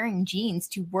teachers wearing jeans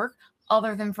to work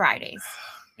other than Fridays?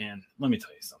 Man, let me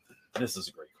tell you something. This is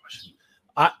a great question.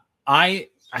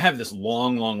 I have this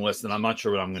long list and I'm not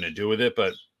sure what I'm going to do with it,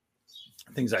 but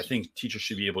things I think teachers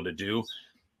should be able to do.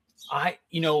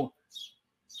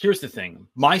 Here's the thing.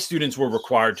 My students were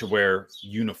required to wear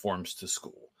uniforms to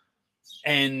school.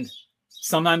 And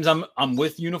sometimes I'm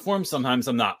with uniforms, sometimes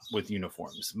I'm not with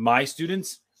uniforms. My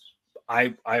students,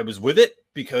 I was with it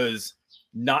because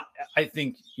I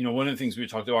think, one of the things we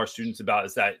talked to our students about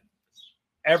is that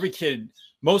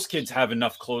most kids have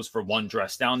enough clothes for one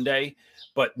dress down day,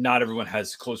 but not everyone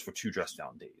has clothes for 2 dress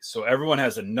down days. So everyone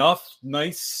has enough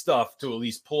nice stuff to at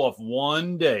least pull off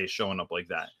one day showing up like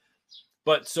that.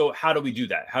 But so how do we do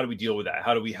that? How do we deal with that?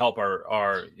 How do we help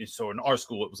so in our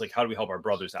school, it was like, how do we help our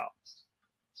brothers out?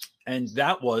 And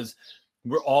that was,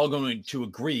 we're all going to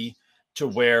agree to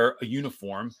wear a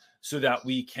uniform so that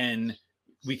we can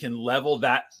level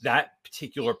that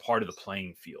particular part of the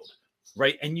playing field.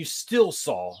 Right. And you still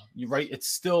saw, right. It's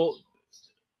still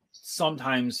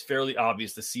sometimes fairly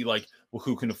obvious to see like, well,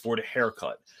 who can afford a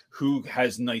haircut, who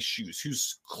has nice shoes,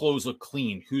 whose clothes look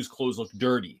clean, whose clothes look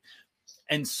dirty.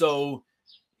 And so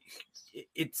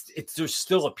there's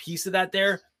still a piece of that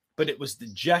there, but it was the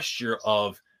gesture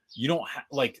of, you don't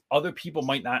like other people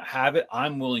might not have it.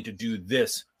 I'm willing to do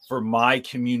this for my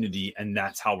community. And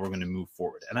that's how we're going to move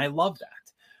forward. And I love that.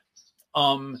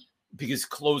 Because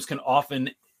clothes can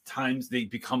oftentimes they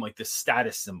become like the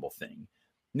status symbol thing.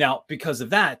 Now, because of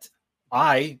that,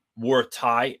 I wore a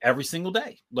tie every single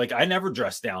day. Like I never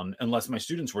dressed down unless my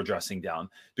students were dressing down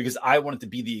because I wanted to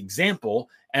be the example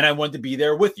and I wanted to be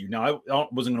there with you. Now I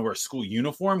wasn't going to wear a school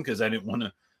uniform because I didn't want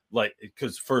to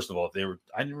because first of all,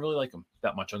 I didn't really like them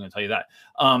that much. I'm going to tell you that.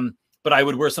 But I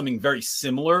would wear something very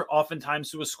similar oftentimes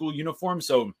to a school uniform.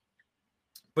 So,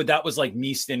 but that was like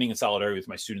me standing in solidarity with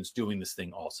my students doing this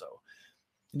thing also.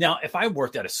 Now, if I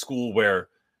worked at a school where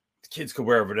kids could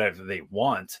wear whatever they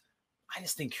want, I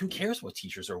just think who cares what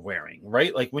teachers are wearing,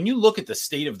 right? Like when you look at the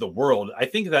state of the world, I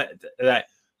think that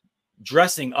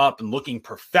dressing up and looking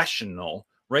professional,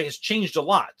 right, has changed a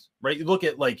lot, right? You look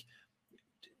at like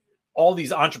all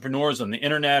these entrepreneurs on the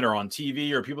internet or on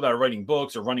TV or people that are writing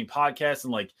books or running podcasts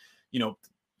and like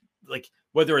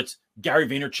whether it's Gary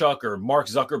Vaynerchuk or Mark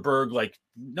Zuckerberg, like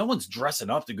no one's dressing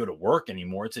up to go to work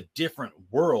anymore. It's a different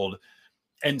world.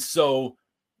 And so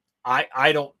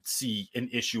I don't see an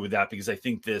issue with that because I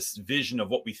think this vision of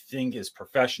what we think is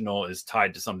professional is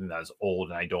tied to something that is old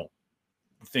and I don't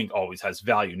think always has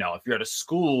value. Now, if you're at a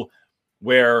school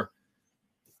where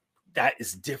that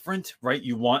is different, right?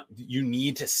 You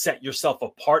need to set yourself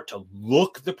apart to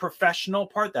look the professional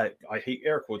part. That I hate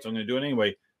air quotes. I'm going to do it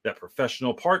anyway. That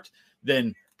professional part,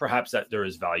 then perhaps that there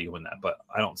is value in that. But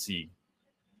I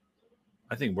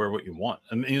think wear what you want.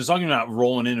 I mean, as long as you're not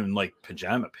rolling in like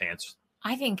pajama pants.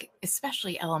 I think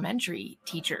especially elementary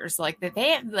teachers like that they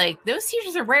have like those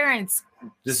teachers are wearing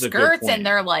skirts and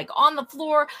they're like on the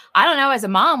floor. I don't know, as a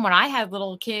mom, when I had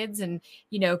little kids and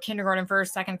kindergarten,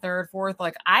 first, second, third, fourth,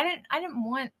 like I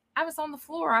was on the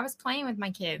floor. I was playing with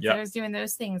my kids. Yep. I was doing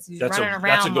those things, running around.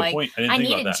 That's a good point. I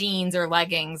needed jeans or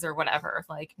leggings or whatever,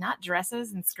 like not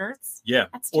dresses and skirts. Yeah.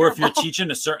 Or if you're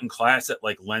teaching a certain class that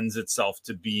like lends itself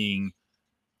to being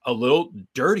a little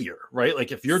dirtier, right?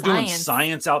 Like if you're doing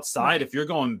science outside, if you're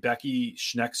going Becky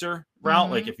Schnexer route,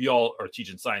 like if y'all are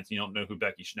teaching science and you don't know who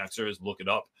Becky Schnexer is, look it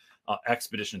up.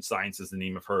 Expedition Science is the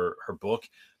name of her book.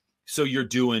 So you're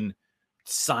doing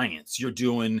science, you're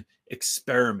doing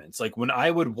experiments. Like when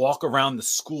I would walk around the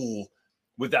school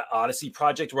with that Odyssey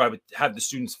project where I would have the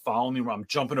students follow me where I'm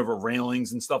jumping over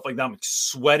railings and stuff like that. I'm like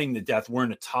sweating to death,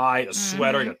 wearing a tie, a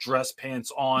sweater, I got dress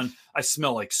pants on. I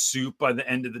smell like soup by the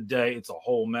end of the day. It's a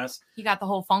whole mess. You got the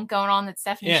whole funk going on that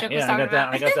Stephanie Shook was talking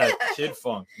about. I got that kid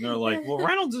funk. And they're like, well,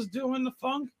 Reynolds is doing the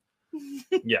funk.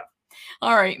 Yeah.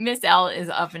 All right. Miss L is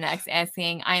up next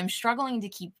asking, I am struggling to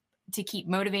keep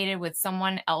motivated with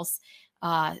someone else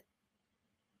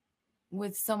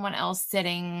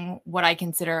sitting what I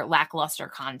consider lackluster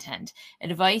content.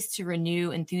 Advice to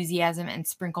renew enthusiasm and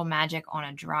sprinkle magic on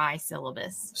a dry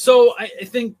syllabus. So I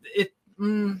think this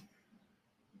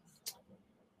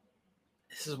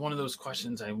is one of those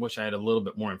questions I wish I had a little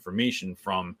bit more information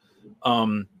from.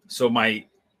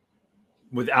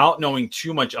 Without knowing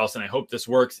too much else, and I hope this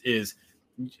works, is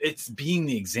it's being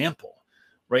the example,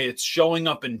 right? It's showing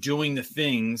up and doing the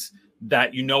things that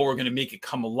are going to make it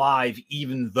come alive,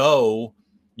 even though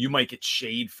you might get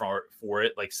shade for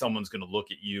it. Like someone's going to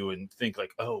look at you and think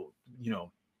like, oh,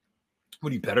 what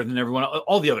are you better than everyone else?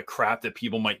 All the other crap that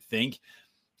people might think.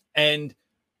 And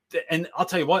I'll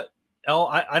tell you what, Elle,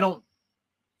 I don't,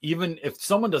 even if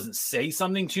someone doesn't say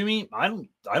something to me, I don't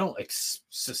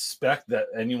suspect that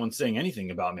anyone's saying anything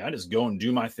about me. I just go and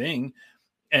do my thing.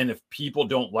 And if people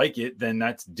don't like it, then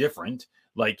that's different.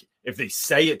 Like if they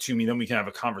say it to me, then we can have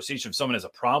a conversation. If someone has a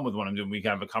problem with what I'm doing, we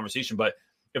can have a conversation. But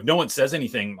if no one says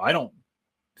anything, I don't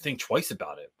think twice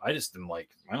about it. I just am like,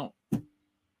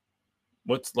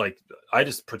 I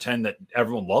just pretend that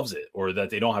everyone loves it or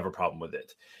that they don't have a problem with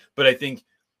it. But I think,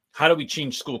 how do we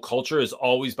change school culture is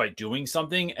always by doing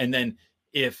something. And then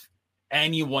if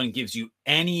anyone gives you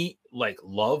any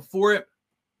love for it,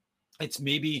 it's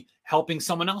maybe helping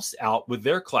someone else out with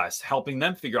their class, helping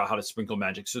them figure out how to sprinkle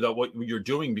magic so that what you're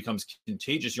doing becomes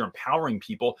contagious. You're empowering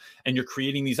people and you're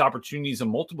creating these opportunities in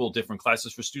multiple different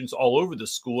classes for students all over the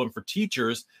school and for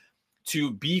teachers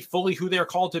to be fully who they're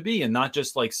called to be and not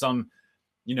just like some,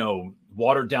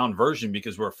 watered down version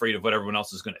because we're afraid of what everyone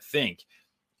else is going to think.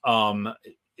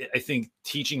 I think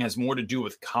teaching has more to do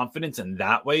with confidence in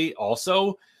that way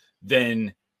also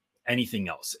than anything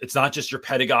else. It's not just your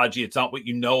pedagogy. It's not what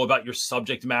you know about your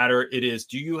subject matter. It is,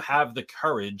 do you have the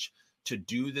courage to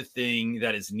do the thing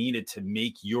that is needed to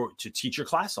teach your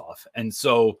class off? And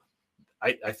so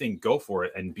I think go for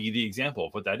it and be the example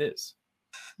of what that is.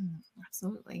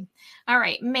 Absolutely. All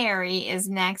right. Mary is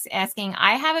next asking,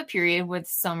 I have a period with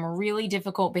some really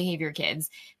difficult behavior kids.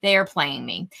 They are playing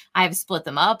me. I have split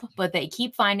them up, but they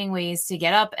keep finding ways to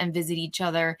get up and visit each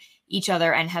other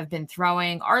and have been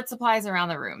throwing art supplies around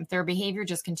the room. Their behavior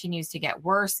just continues to get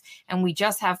worse. And we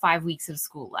just have 5 weeks of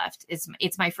school left.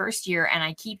 It's my first year and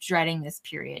I keep dreading this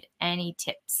period. Any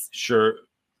tips? Sure.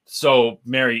 So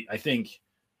Mary, I think,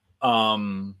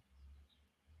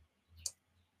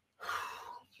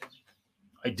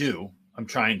 I do. I'm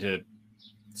trying to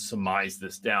surmise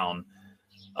this down.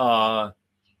 I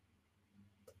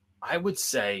would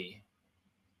say,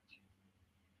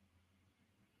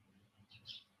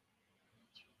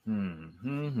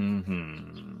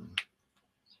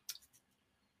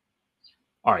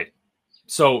 All right.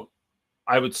 So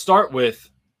I would start with,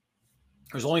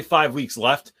 there's only 5 weeks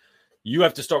left. You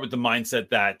have to start with the mindset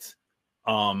that,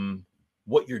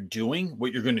 what you're doing,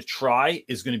 what you're going to try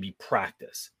is going to be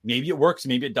practice. Maybe it works,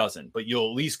 maybe it doesn't, but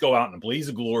you'll at least go out in a blaze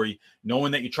of glory,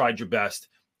 knowing that you tried your best,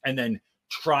 and then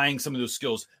trying some of those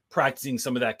skills, practicing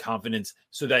some of that confidence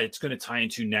so that it's going to tie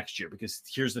into next year. Because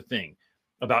here's the thing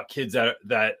about kids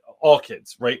that all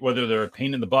kids, right? Whether they're a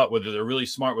pain in the butt, whether they're really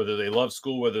smart, whether they love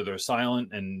school, whether they're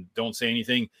silent and don't say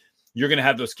anything, you're going to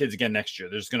have those kids again next year.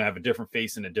 They're just going to have a different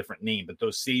face and a different name, but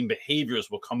those same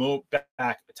behaviors will come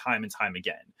back time and time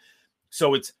again.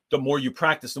 So it's the more you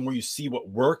practice, the more you see what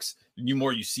works, the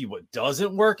more you see what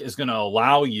doesn't work is going to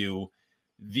allow you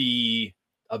the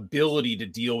ability to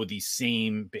deal with these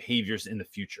same behaviors in the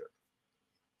future.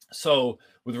 So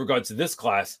with regards to this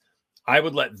class, I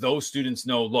would let those students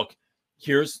know, look,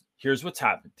 here's what's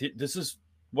happened. This is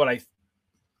what I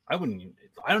don't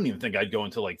even think I'd go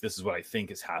into like, this is what I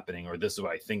think is happening, or this is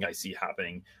what I think I see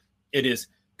happening. It is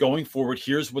going forward.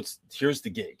 Here's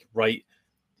the gig, right?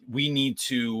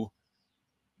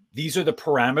 These are the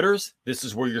parameters. This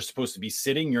is where you're supposed to be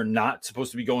sitting. You're not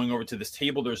supposed to be going over to this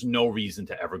table. There's no reason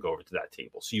to ever go over to that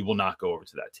table. So you will not go over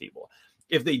to that table.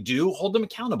 If they do, hold them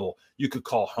accountable. You could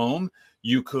call home.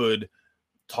 You could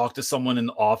talk to someone in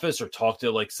the office or talk to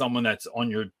like someone that's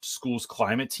on your school's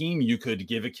climate team. You could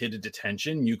give a kid a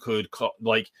detention. You could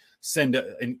send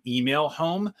an email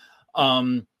home.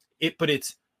 But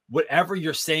it's whatever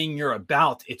you're saying you're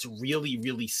about, it's really,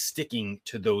 really sticking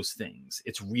to those things.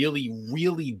 It's really,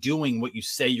 really doing what you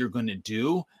say you're going to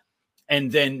do. And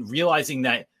then realizing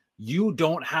that you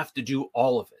don't have to do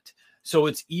all of it. So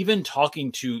it's even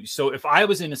talking to, so if I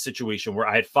was in a situation where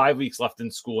I had 5 weeks left in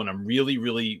school and I'm really,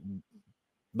 really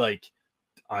like,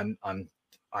 I'm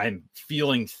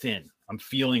feeling thin, I'm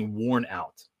feeling worn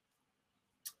out.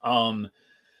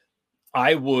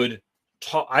 I would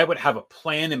have a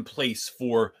plan in place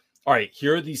for, all right,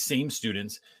 here are these same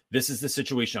students. This is the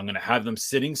situation. I'm going to have them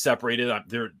sitting separated.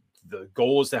 The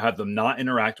goal is to have them not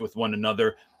interact with one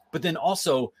another. But then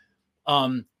also,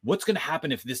 what's going to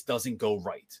happen if this doesn't go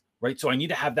right? Right. So I need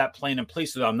to have that plan in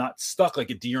place so that I'm not stuck like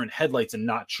a deer in headlights and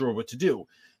not sure what to do.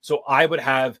 So I would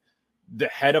have the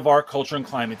head of our culture and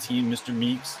climate team, Mr.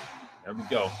 Meeks. There we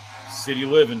go. City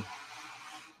living.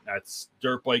 That's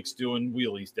dirt bikes doing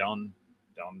wheelies down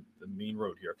the main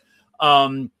road here.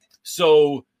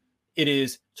 So it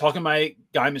is talking to my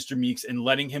guy, Mr. Meeks, and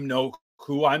letting him know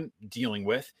who I'm dealing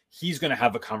with. He's going to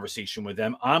have a conversation with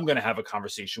them. I'm going to have a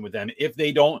conversation with them. If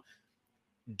they don't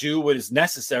do what is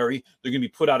necessary, they're going to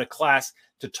be put out of class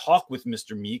to talk with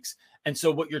Mr. Meeks. And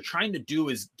so what you're trying to do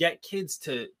is get kids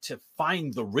to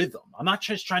find the rhythm. I'm not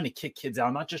just trying to kick kids out.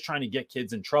 I'm not just trying to get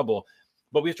kids in trouble.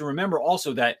 But we have to remember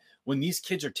also that when these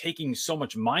kids are taking so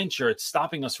much mind share, it's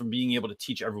stopping us from being able to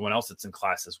teach everyone else that's in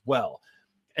class as well.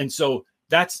 And so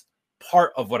that's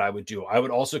part of what I would do. I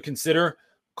would also consider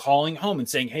calling home and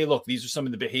saying, hey, look, these are some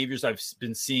of the behaviors I've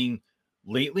been seeing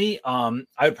lately. I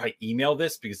would probably email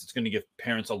this because it's going to give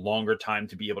parents a longer time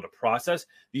to be able to process.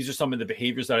 These are some of the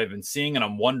behaviors that I've been seeing. And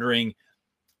I'm wondering,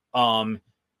 what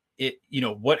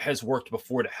has worked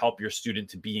before to help your student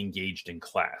to be engaged in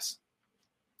class.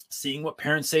 Seeing what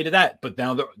parents say to that. But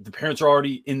now the parents are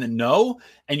already in the know,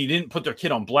 and you didn't put their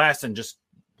kid on blast and just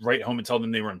write home and tell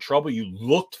them they were in trouble. You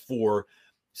looked for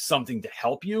something to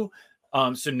help you.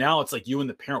 So now it's like you and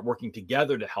the parent working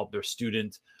together to help their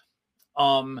student.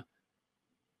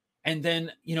 And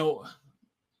then,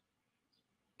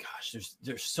 gosh,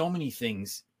 there's so many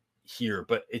things here,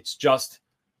 but it's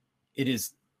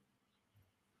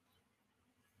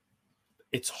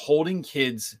holding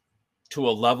kids to a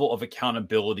level of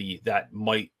accountability that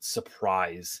might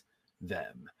surprise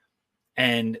them,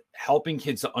 and helping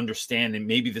kids to understand. And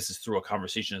maybe this is through a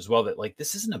conversation as well, that like,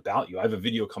 this isn't about you. I have a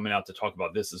video coming out to talk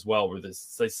about this as well, where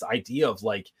this idea of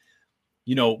like,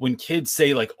 when kids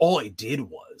say like, all I did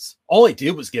was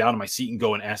get out of my seat and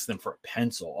go and ask them for a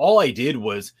pencil. All I did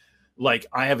was like,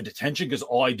 I have a detention because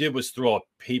all I did was throw a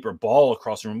paper ball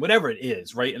across the room, whatever it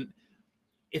is. Right. And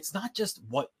it's not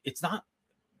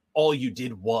all you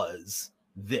did was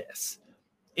this.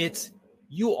 It's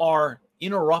you are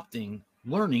interrupting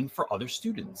learning for other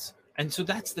students. And so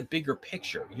that's the bigger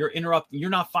picture. You're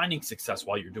not finding success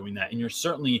while you're doing that. And you're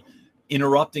certainly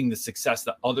interrupting the success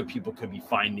that other people could be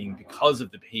finding because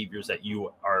of the behaviors that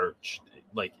you are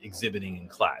like exhibiting in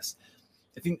class.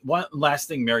 I think one last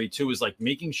thing, Mary, too, is like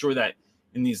making sure that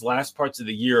in these last parts of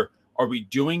the year, are we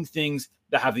doing things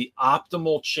that have the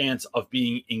optimal chance of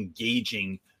being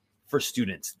engaging for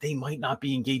students? They might not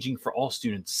be engaging for all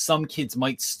students. Some kids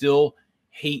might still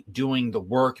hate doing the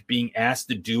work, being asked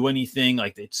to do anything.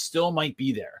 Like, it still might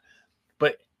be there.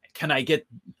 But can I get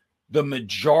the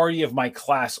majority of my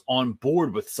class on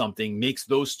board with something? Makes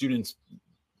those students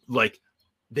like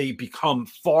they become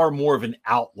far more of an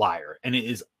outlier. And it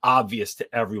is obvious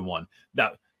to everyone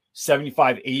that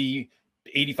 75, 80,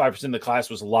 85% of the class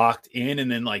was locked in. And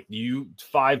then like you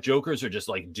 5 jokers are just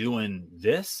like doing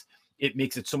this. It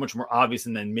makes it so much more obvious,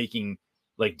 and then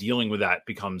dealing with that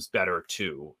becomes better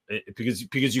too, because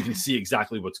you can see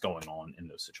exactly what's going on in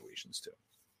those situations too.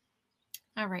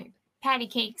 All right. Patty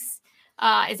Cakes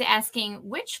is asking,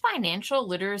 which financial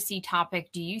literacy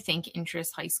topic do you think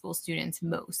interests high school students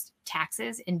most?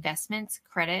 Taxes, investments,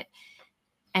 credit,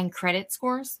 and credit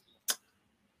scores?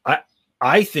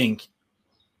 I think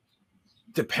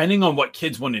depending on what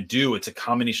kids want to do, it's a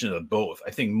combination of the both. I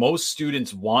think most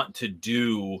students want to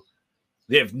do,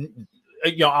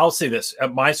 I'll say this,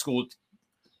 at my school,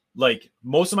 like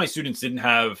most of my students didn't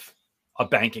have a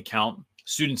bank account.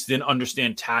 Students didn't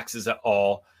understand taxes at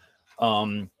all.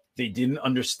 They didn't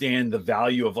understand the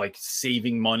value of like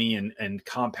saving money and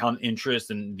compound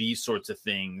interest and these sorts of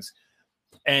things.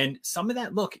 And some of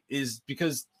that is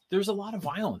because there's a lot of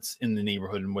violence in the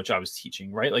neighborhood in which I was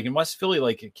teaching, right? Like in West Philly,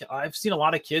 like I've seen a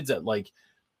lot of kids that like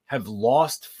have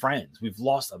lost friends. We've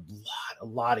lost a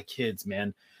lot of kids,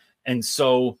 man. And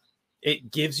so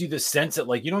it gives you the sense that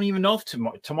like, you don't even know if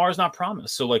tomorrow's not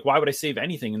promised. So like, why would I save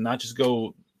anything and not just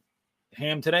go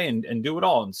ham today and do it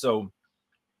all? And so,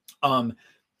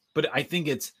 but I think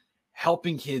it's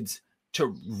helping kids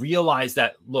to realize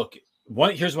that, look,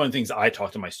 here's one of the things I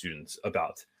talk to my students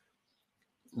about.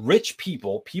 Rich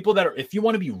people that are, if you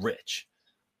want to be rich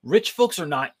folks are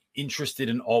not interested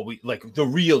in like the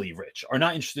really rich are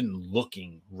not interested in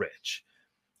looking rich.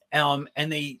 And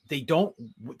they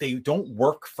don't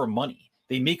work for money.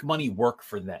 They make money work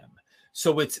for them.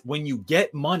 So it's when you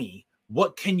get money,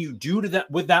 what can you do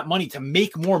with that money to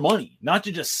make more money? Not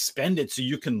to just spend it so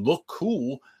you can look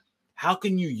cool. How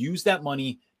can you use that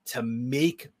money to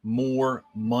make more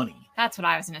money? That's what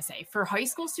I was going to say. For high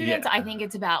school students, I think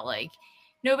it's about like,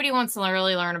 nobody wants to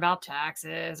really learn about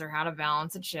taxes or how to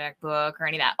balance a checkbook or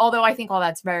any of that. Although I think all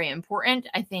that's very important.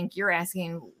 I think you're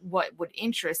asking what would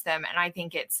interest them. And I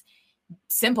think it's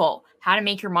simple. How to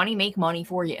make your money make money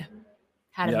for you.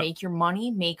 How to make your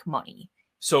money make money.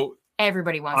 So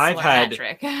everybody wants to learn that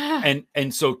trick.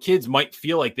 and so kids might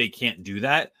feel like they can't do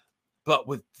that. But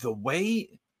with the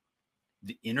way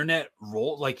the internet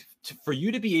roll, like for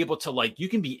you to be able to, like, you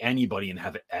can be anybody and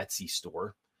have an Etsy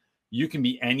store. You can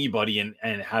be anybody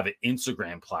and have an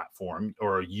Instagram platform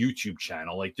or a YouTube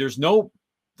channel. Like there's no,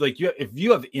 like if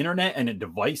you have internet and a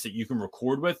device that you can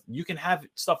record with, you can have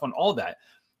stuff on all that.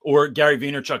 Or Gary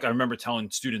Vaynerchuk, I remember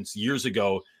telling students years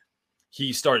ago,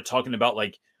 he started talking about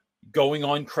like going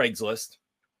on Craigslist,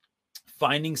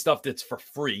 finding stuff that's for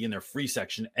free in their free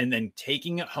section, and then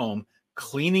taking it home,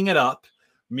 cleaning it up,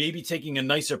 maybe taking a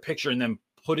nicer picture and then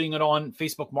putting it on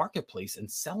Facebook Marketplace and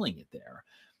selling it there.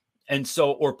 And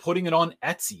so, or putting it on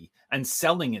Etsy and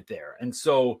selling it there. And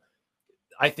so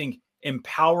I think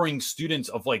empowering students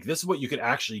of like, this is what you could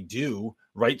actually do,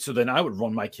 right? So then I would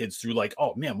run my kids through like,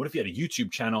 oh man, what if you had a YouTube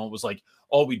channel? It was like,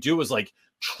 all we do is like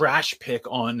trash pick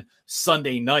on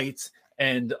Sunday nights.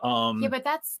 And yeah, but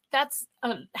that's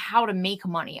how to make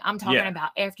money. I'm talking about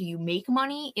after you make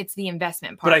money, it's the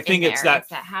investment part. But I think it's that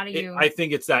how do you? I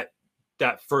think it's that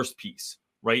first piece,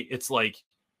 right? It's like,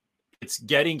 it's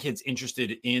getting kids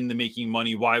interested in the making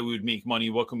money, why we would make money,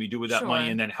 what can we do with that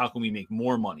money, and then how can we make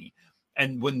more money?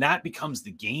 And when that becomes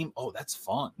the game, oh, that's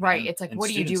fun. Right. Man. It's like, what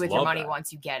do you do with your money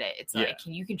once you get it? It's like,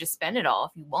 you can just spend it all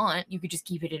if you want. You could just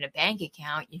keep it in a bank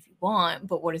account if you want.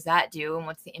 But what does that do? And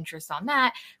what's the interest on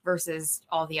that versus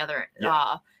all the other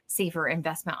safer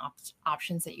investment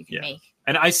options that you can make?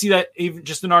 And I see that even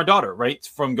just in our daughter, right?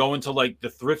 From going to like the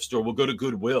thrift store, we'll go to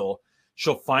Goodwill.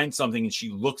 She'll find something and she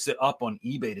looks it up on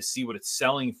eBay to see what it's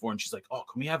selling for. And she's like, oh,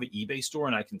 can we have an eBay store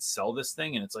and I can sell this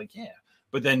thing? And it's like, yeah.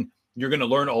 But then you're going to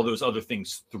learn all those other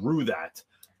things through that.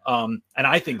 And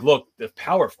I think, look, the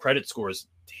power of credit scores,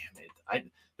 damn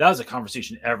it. That was a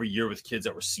conversation every year with kids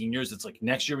that were seniors. It's like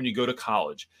next year when you go to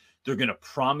college, they're going to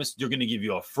promise, they're going to give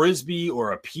you a Frisbee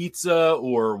or a pizza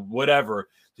or whatever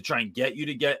to try and get you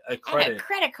to get a credit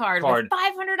card with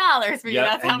 $500 for you.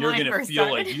 That's how you're going to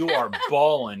feel like you are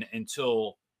balling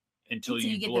until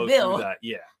you get blow the bill. through that.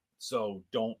 Yeah. So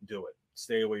don't do it.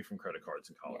 Stay away from credit cards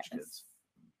in college, kids.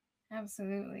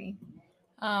 Absolutely.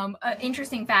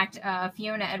 Interesting fact,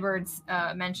 Fiona Edwards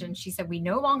mentioned, she said, we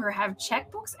no longer have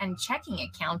checkbooks and checking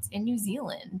accounts in New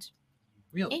Zealand.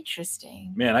 Really?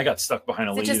 Interesting. Man, I got stuck behind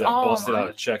a lady that busted out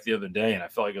a check the other day, and I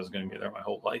felt like I was going to be there my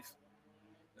whole life.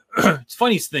 It's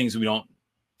funny things we don't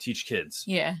teach kids.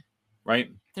 Yeah.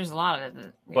 Right? There's a lot of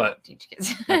it we don't teach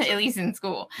kids, at least in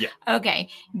school. Yeah. Okay.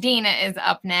 Dana is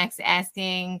up next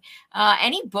asking,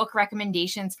 any book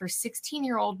recommendations for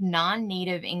 16-year-old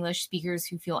non-native English speakers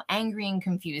who feel angry and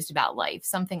confused about life?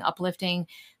 Something uplifting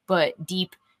but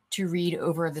deep to read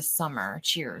over the summer.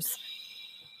 Cheers.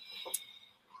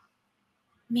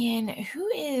 Man, who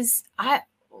is... I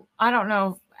don't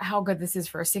know how good this is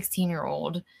for a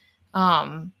 16-year-old.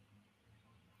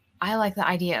 I like the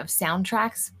idea of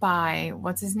soundtracks by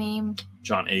what's his name?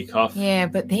 John Acuff. Yeah,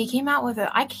 but they came out with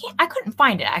I couldn't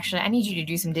find it actually. I need you to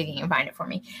do some digging and find it for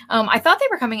me. I thought they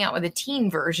were coming out with a teen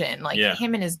version. Like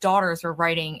him and his daughters were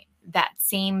writing that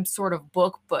same sort of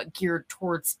book, but geared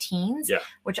towards teens,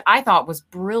 which I thought was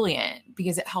brilliant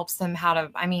because it helps them how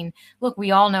to, I mean, look, we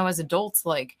all know as adults,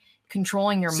 like,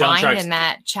 controlling your mind and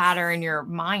that chatter in your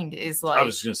mind is like, I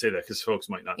was going to say that because folks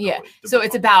might not know. Yeah. So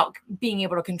it's about being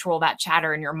able to control that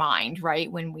chatter in your mind,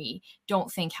 right? When we don't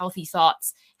think healthy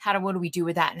thoughts, what do we do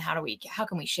with that? And how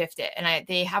can we shift it? And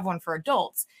they have one for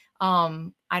adults.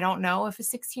 I don't know if a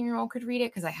 16-year-old could read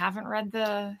it because I haven't reid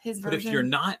his version. But if you're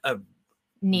not a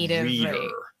native reader,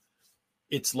 right.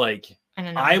 It's like,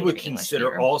 I would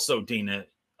consider also, Dana,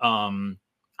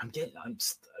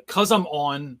 because I'm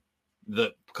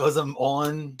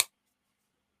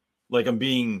like, I'm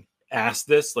being asked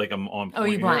this, like I'm on. Oh,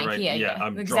 you blank. Right? Yeah.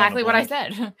 I'm exactly what I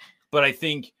said. But I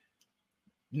think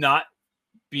not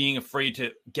being afraid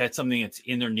to get something that's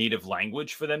in their native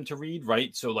language for them to read.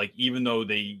 Right. So like, even though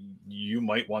you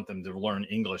might want them to learn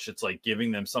English, it's like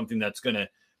giving them something that's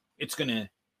it's going to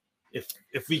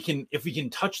if we can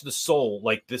touch the soul,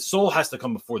 like the soul has to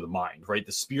come before the mind, right?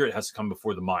 The spirit has to come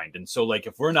before the mind. And so like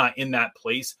if we're not in that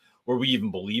place where we even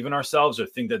believe in ourselves or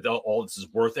think that all this is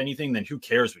worth anything, then who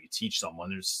cares what you teach someone?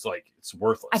 There's like, it's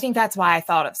worthless. I think that's why I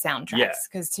thought of soundtracks,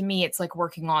 because to me it's like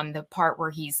working on the part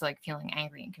where he's like feeling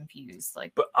angry and confused.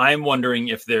 Like, but I'm wondering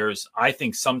if I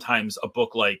think sometimes a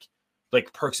book like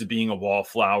Perks of Being a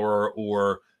Wallflower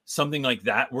or something like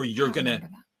that, where you're gonna,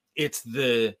 it's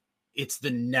the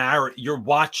narrative,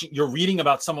 you're reading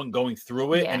about someone going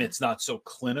through it, and it's not so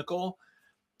clinical.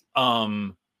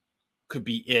 Could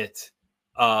be it.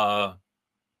 But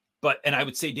I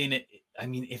would say, Dana, I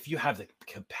mean, if you have the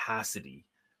capacity,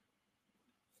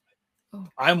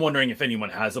 I'm wondering if anyone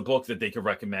has a book that they could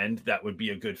recommend that would be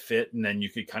a good fit, and then you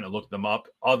could kind of look them up.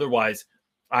 Otherwise,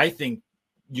 I think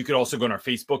you could also go in our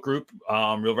Facebook group,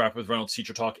 Real Rap with Reynolds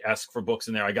Teacher Talk, ask for books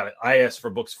in there. I asked for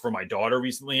books for my daughter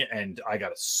recently, and I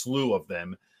got a slew of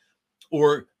them.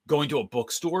 Or going to a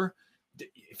bookstore.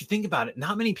 If you think about it,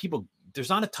 not many people, there's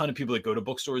not a ton of people that go to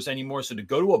bookstores anymore. So to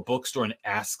go to a bookstore and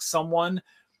ask someone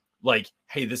like,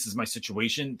 hey, this is my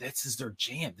situation, this is their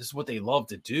jam. This is what they love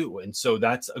to do. And so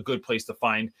that's a good place to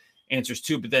find answers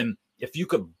too. But then if you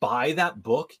could buy that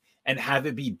book and have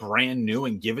it be brand new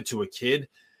and give it to a kid,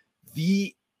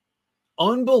 the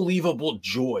unbelievable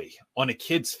joy on a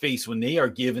kid's face when they are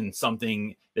given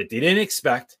something that they didn't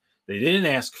expect, they didn't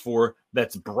ask for,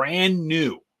 that's brand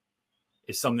new,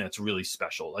 is something that's really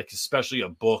special. Like, especially a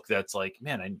book that's like,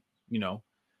 man,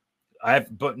 I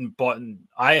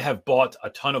have bought a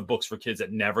ton of books for kids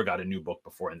that never got a new book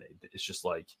before. And it's just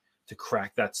like to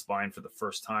crack that spine for the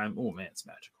first time. Oh man, it's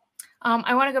magical.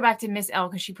 I want to go back to Miss L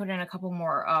because she put in a couple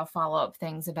more follow-up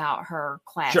things about her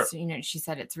class. Sure. She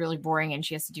said it's really boring and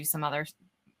she has to do some other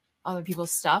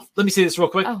people's stuff. Let me say this real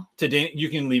quick to Dana. You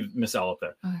can leave Miss L up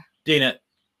there. Okay. Dana,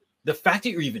 the fact that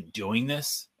you're even doing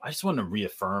this, I just want to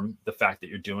reaffirm the fact that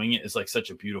you're doing it is like such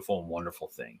a beautiful and wonderful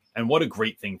thing. And what a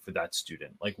great thing for that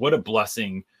student. Like what a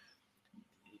blessing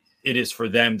it is for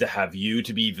them to have you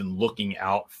to be even looking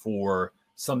out for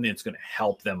something that's going to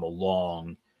help them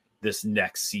along this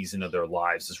next season of their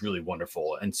lives is really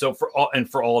wonderful. And so for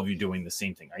all of you doing the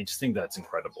same thing, I just think that's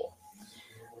incredible.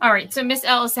 All right. So Miss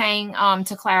L is saying,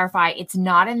 to clarify, it's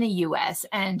not in the U.S.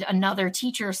 and another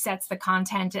teacher sets the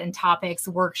content and topics,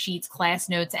 worksheets, class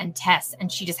notes, and tests,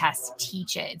 and she just has to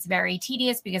teach it. It's very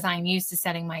tedious because I'm used to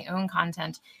setting my own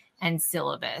content and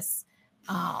syllabus.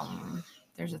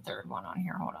 There's a third one on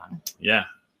here. Hold on. Yeah.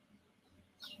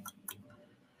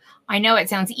 I know it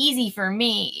sounds easy,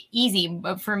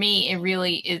 but for me, it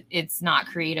really, it's not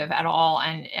creative at all.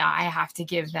 And I have to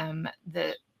give them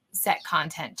the set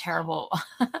content. Terrible.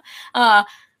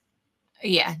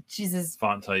 Yeah. Jesus.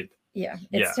 Font type. Yeah.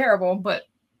 It's terrible, but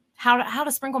how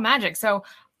to sprinkle magic. So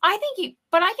I think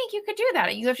you could do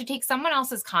that. You have to take someone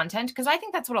else's content, because I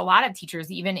think that's what a lot of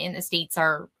teachers, even in the States,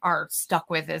 are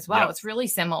stuck with as well. Yep. It's really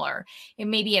similar.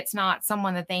 And maybe it's not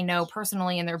someone that they know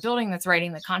personally in their building that's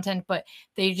writing the content, but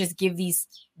they just give these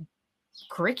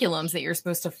curriculums that you're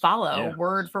supposed to follow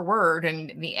word for word,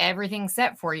 and everything's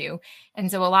set for you. And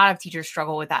so a lot of teachers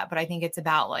struggle with that. But I think it's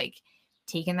about like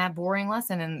taking that boring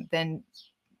lesson and then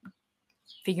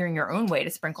figuring your own way to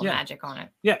sprinkle magic on it.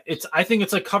 Yeah. I think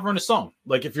it's like covering a song.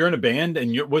 Like if you're in a band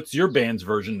and what's your band's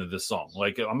version of this song?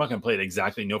 Like, I'm not going to play it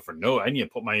exactly note for note. I need to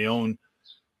put my own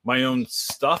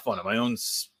stuff on it, my own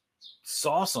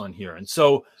sauce on here. And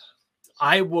so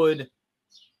I would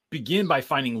begin by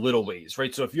finding little ways,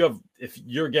 right? So if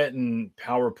you're getting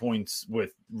PowerPoints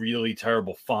with really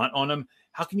terrible font on them,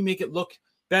 how can you make it look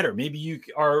better? Maybe you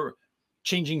are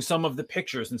changing some of the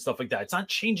pictures and stuff like that. It's not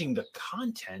changing the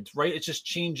content, right? It's just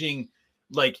changing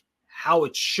like how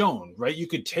it's shown, right? You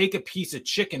could take a piece of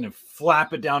chicken and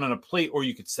flap it down on a plate, or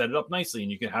you could set it up nicely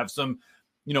and you could have some,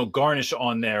 garnish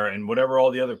on there and whatever, all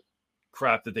the other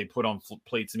crap that they put on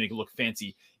plates to make it look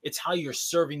fancy. It's how you're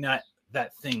serving that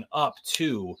thing up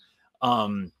too,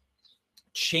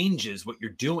 changes what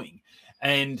you're doing.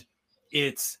 And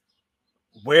it's,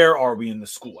 where are we in the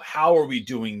school? How are we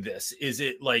doing this? Is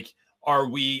it like, are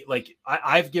we like,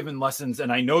 I've given lessons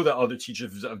and I know that other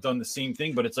teachers have done the same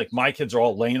thing, but it's like my kids are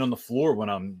all laying on the floor when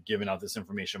I'm giving out this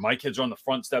information. My kids are on the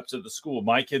front steps of the school.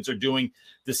 My kids are doing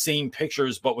the same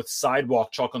pictures, but with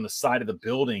sidewalk chalk on the side of the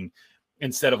building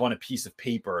instead of on a piece of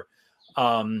paper.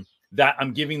 That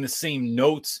I'm giving the same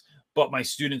notes, but my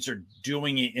students are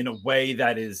doing it in a way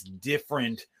that is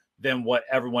different than what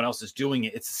everyone else is doing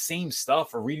it. It's the same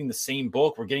stuff. We're reading the same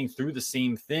book. We're getting through the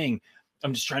same thing.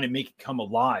 I'm just trying to make it come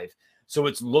alive. So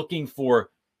it's looking for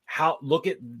look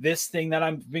at this thing that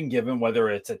I've been given, whether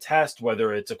it's a test,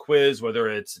 whether it's a quiz, whether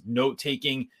it's note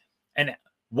taking, and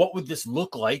what would this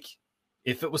look like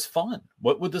if it was fun?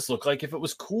 What would this look like if it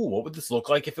was cool? What would this look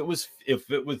like if it was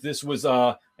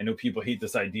I know people hate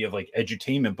this idea of like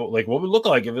edutainment, but like what would it look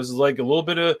like if this is like a little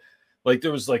bit of like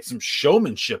there was like some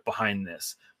showmanship behind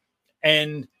this?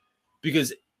 And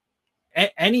because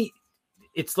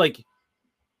it's like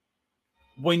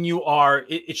when you are,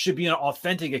 it should be an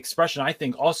authentic expression, I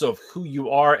think, also of who you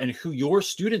are and who your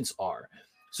students are.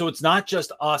 So it's not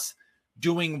just us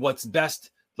doing what's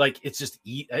best. Like it's just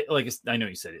I know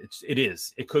you said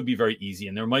it could be very easy,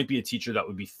 and there might be a teacher that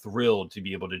would be thrilled to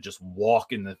be able to just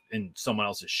walk in someone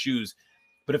else's shoes.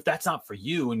 But if that's not for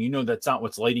you, and you know that's not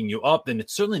what's lighting you up, then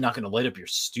it's certainly not going to light up your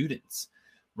students,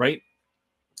 right?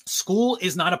 School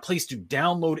is not a place to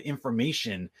download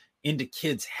information into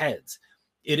kids' heads.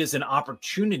 It is an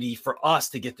opportunity for us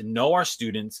to get to know our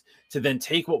students, to then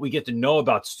take what we get to know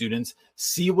about students,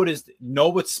 know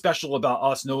what's special about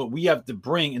us, know what we have to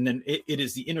bring. And then it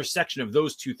is the intersection of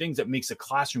those two things that makes a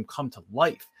classroom come to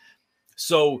life.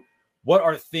 So what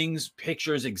are things,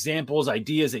 pictures, examples,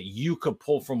 ideas that you could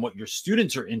pull from what your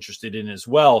students are interested in as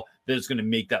well that is going to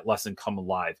make that lesson come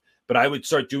alive? But I would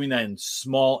start doing that in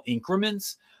small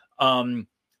increments.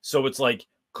 So it's like,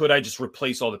 could I just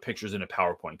replace all the pictures in a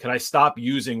PowerPoint? Could I stop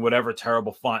using whatever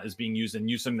terrible font is being used and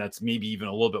use something that's maybe even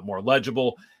a little bit more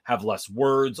legible, have less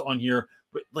words on here?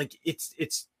 But like it's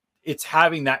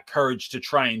having that courage to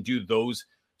try and do those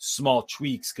small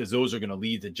tweaks, because those are going to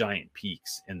lead to giant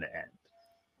peaks in the end.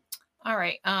 All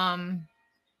right.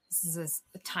 This is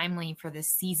timely for this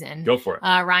season. Go for it.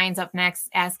 Ryan's up next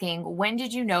asking, when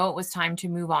did you know it was time to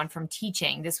move on from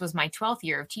teaching? This was my 12th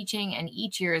year of teaching, and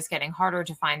each year is getting harder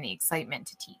to find the excitement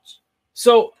to teach.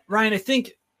 So, Ryan, I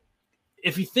think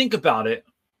if you think about it,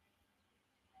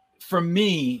 for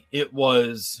me,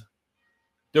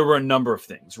 there were a number of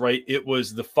things, right? It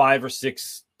was the 5 or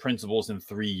 6 principals in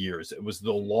 3 years. It was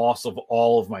the loss of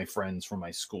all of my friends from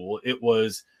my school. It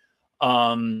was,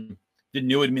 the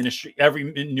new every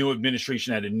new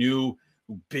administration had a new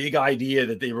big idea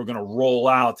that they were going to roll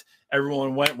out.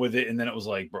 Everyone went with it. And then it was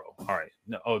like, bro, all right.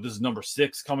 This is number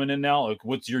 6 coming in now. Like,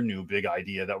 what's your new big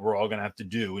idea that we're all going to have to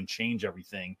do and change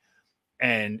everything?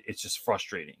 And it's just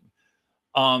frustrating.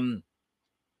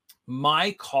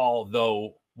 My call,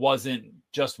 though, wasn't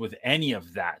just with any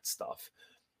of that stuff.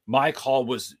 My call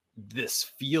was this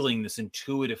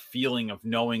intuitive feeling of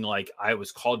knowing like I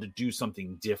was called to do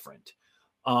something different.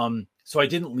 So I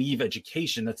didn't leave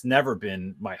education. That's never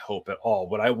been my hope at all.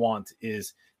 What I want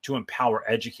is to empower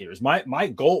educators. My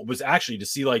goal was actually to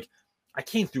see, like, I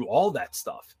came through all that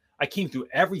stuff. I came through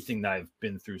everything that I've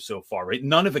been through so far, right?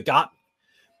 None of it got me.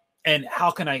 And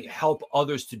how can I help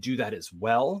others to do that as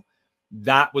well?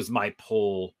 That was my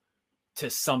pull to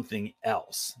something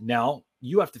else. Now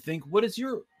you have to think, what is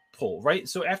your pull, right?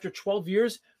 So after 12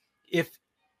 years, if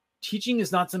teaching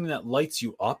is not something that lights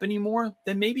you up anymore,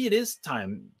 then maybe it is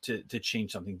time to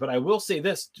change something. But I will say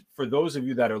this, for those of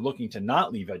you that are looking to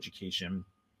not leave education,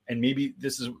 and maybe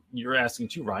this is you're asking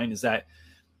too, Ryan, is that,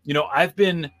 I've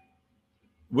been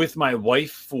with my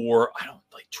wife for,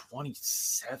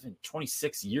 27,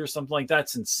 26 years, something like that,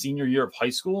 since senior year of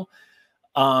high school.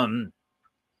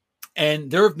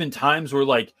 And there have been times where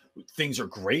like things are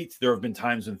great. There have been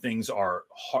times when things are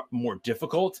more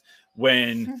difficult.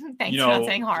 When thanks for not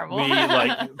saying horrible.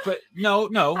 But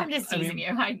no, I'm just teasing you.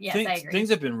 I agree. Things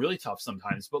have been really tough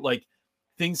sometimes, but like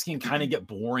things can kind of get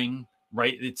boring,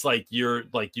 right? It's like you're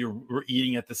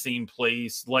eating at the same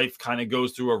place. Life kind of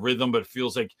goes through a rhythm, but it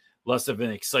feels like less of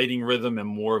an exciting rhythm and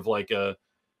more of like a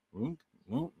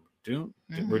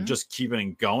we're just keeping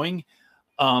it going.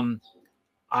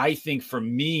 I think for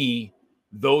me,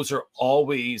 those are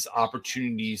always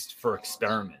opportunities for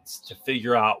experiments to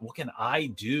figure out, what can I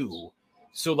do?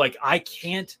 So like, I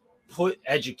can't put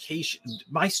education.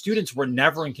 My students were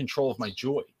never in control of my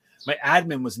joy. My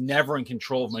admin was never in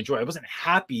control of my joy. I wasn't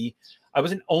happy. I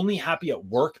wasn't only happy at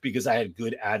work because I had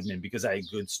good admin, because I had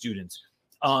good students.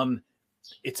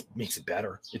 It makes it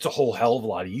better. It's a whole hell of a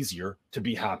lot easier to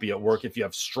be happy at work if you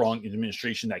have strong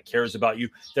administration that cares about you,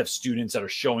 to have students that are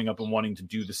showing up and wanting to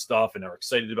do the stuff and are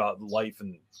excited about life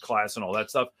and class and all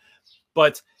that stuff.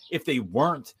 But if they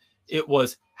weren't, it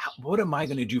was, what am I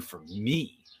going to do for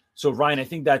me? So Ryan, I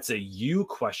think that's a you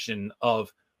question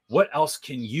of what else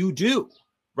can you do,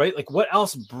 right? Like, what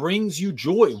else brings you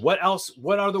joy? What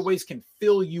other ways can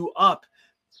fill you up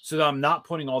so that I'm not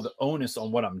putting all the onus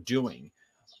on what I'm doing?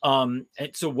 And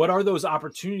so what are those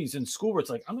opportunities in school where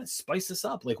it's like, I'm going to spice this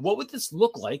up. Like, what would this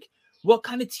look like? What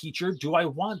kind of teacher do I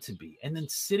want to be? And then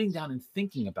sitting down and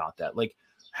thinking about that. Like,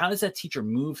 how does that teacher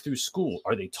move through school?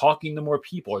 Are they talking to more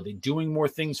people? Are they doing more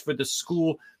things for the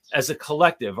school as a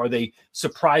collective? Are they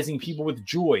surprising people with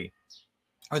joy?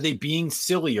 Are they being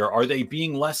sillier? Are they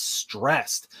being less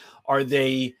stressed? Are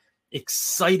they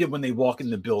excited when they walk in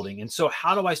the building? And so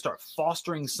how do I start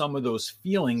fostering some of those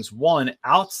feelings, one,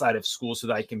 outside of school, so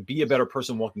that I can be a better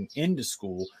person walking into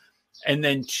school? And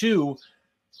then two,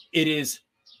 it is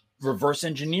reverse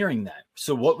engineering that.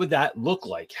 So what would that look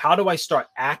like? How do I start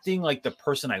acting like the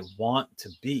person I want to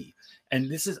be? And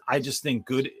this is, I just think,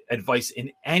 good advice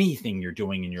in anything you're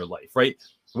doing in your life, right?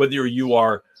 Whether you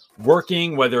are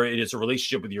working, whether it is a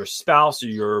relationship with your spouse or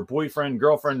your boyfriend,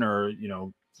 girlfriend, or, you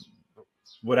know,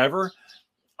 whatever.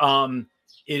 It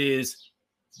is,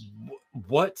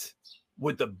 what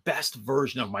would the best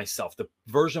version of myself, the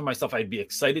version of myself I'd be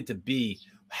excited to be,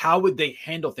 how would they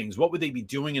handle things? What would they be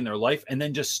doing in their life? And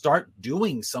then just start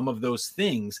doing some of those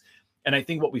things. And I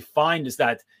think what we find is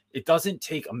that it doesn't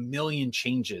take a million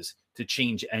changes to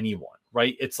change anyone,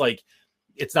 right? It's like,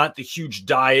 it's not the huge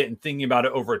diet and thinking about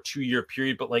it over a 2-year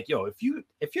period, but like, yo, if you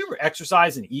ever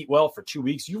exercise and eat well for 2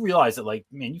 weeks, you realize that, like,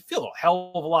 man, you feel a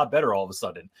hell of a lot better all of a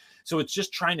sudden. So it's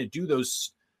just trying to do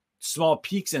those small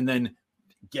peaks and then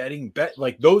getting better.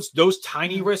 Like those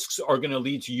tiny risks are going to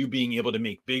lead to you being able to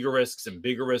make bigger risks and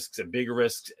bigger risks and bigger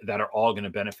risks that are all going to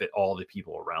benefit all the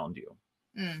people around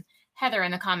you. Heather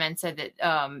in the comments said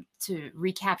that to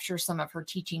recapture some of her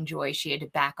teaching joy, she had to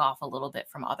back off a little bit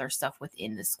from other stuff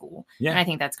within the school. Yeah. And I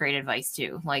think that's great advice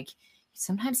too. Like,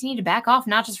 sometimes you need to back off,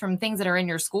 not just from things that are in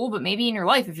your school, but maybe in your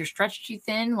life. If you're stretched too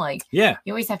thin, like, you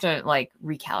always have to like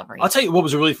recalibrate. I'll tell you what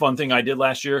was a really fun thing I did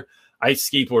last year. I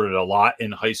skateboarded a lot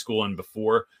in high school and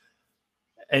before.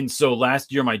 And so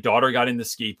last year, my daughter got into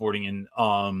skateboarding,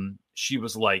 and she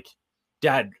was like,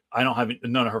 Dad, I don't have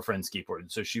none of her friends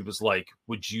skateboarded. So she was like,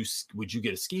 would you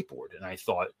get a skateboard? And I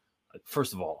thought,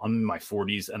 first of all, I'm in my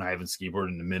 40s and I haven't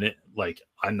skateboarded in a minute. Like,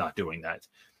 I'm not doing that.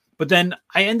 But then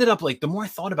I ended up, like, the more I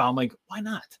thought about it, I'm like, why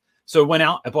not? So I went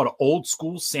out, I bought an old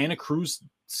school Santa Cruz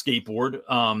skateboard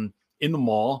in the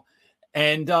mall.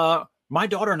 And my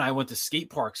daughter and I went to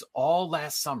skate parks all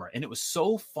last summer. And it was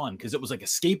so fun because it was like a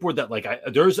skateboard that, like,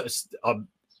 there's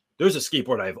a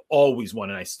skateboard I've always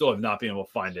wanted, and I still have not been able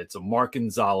to find it. It's a Mark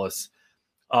Gonzalez.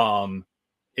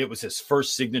 It was his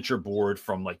first signature board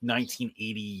from like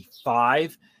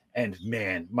 1985. And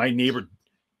man, my neighbor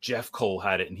Jeff Cole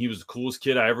had it, and he was the coolest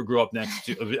kid I ever grew up next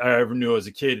to. I ever knew as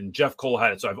a kid, and Jeff Cole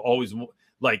had it. So I've always,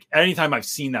 like, anytime I've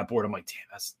seen that board, I'm like, damn,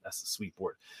 that's a sweet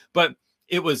board. But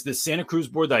it was the Santa Cruz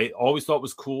board that I always thought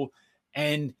was cool,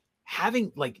 and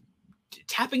having, like,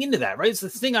 tapping into that, right? It's the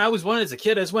thing I always wanted as a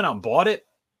kid. I just went out and bought it.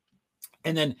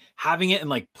 And then having it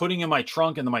and like putting in my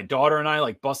trunk, and then my daughter and I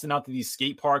like busting out to these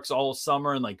skate parks all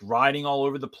summer and like riding all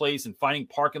over the place and finding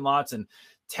parking lots and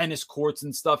tennis courts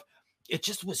and stuff. It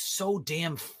just was so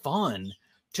damn fun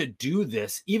to do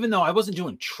this, even though I wasn't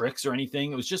doing tricks or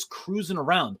anything. It was just cruising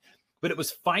around, but it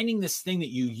was finding this thing that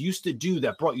you used to do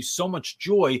that brought you so much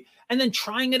joy, and then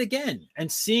trying it again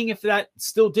and seeing if that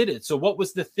still did it. So what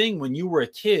was the thing when you were a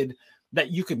kid that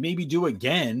you could maybe do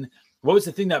again? What was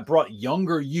the thing that brought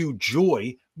younger you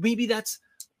joy? Maybe that's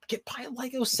buy a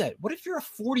Lego set. What if you're a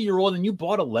 40-year-old and you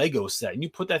bought a Lego set and you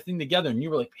put that thing together and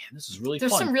you were like, man, this is really fun.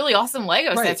 There's some really awesome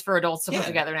Lego sets for adults to put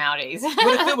together nowadays.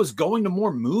 What if it was going to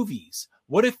more movies?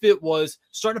 What if it was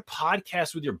start a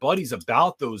podcast with your buddies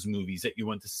about those movies that you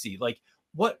went to see? Like,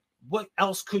 what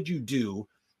else could you do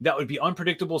that would be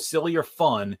unpredictable, silly, or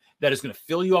fun that is going to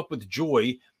fill you up with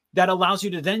joy, that allows you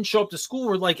to then show up to school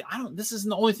where, like, this isn't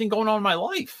the only thing going on in my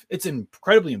life. It's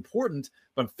incredibly important,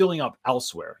 but I'm filling up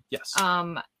elsewhere. Yes.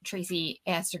 Tracy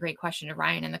asked a great question to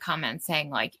Ryan in the comments saying,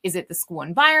 like, is it the school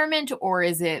environment or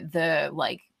is it the,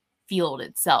 like, field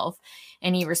itself?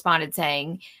 And he responded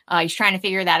saying, he's trying to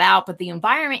figure that out, but the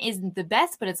environment isn't the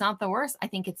best, but it's not the worst. I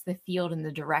think it's the field and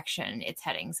the direction it's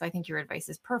heading. So I think your advice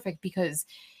is perfect, because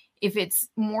if it's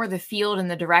more the field and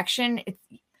the direction,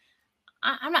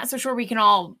 I'm not so sure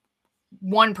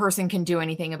one person can do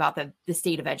anything about the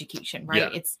state of education,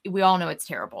 right? Yeah. We all know it's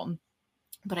terrible,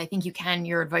 but I think you can.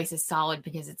 Your advice is solid,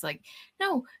 because it's like,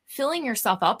 no, filling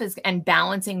yourself up and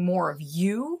balancing more of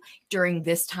you during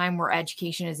this time where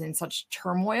education is in such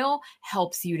turmoil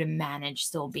helps you to manage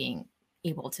still being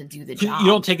able to do the job. You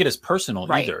don't take it as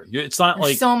personal either. It's not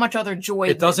There's like so much other joy.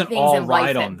 It doesn't all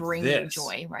ride on bring this. You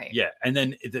joy, right? Yeah, and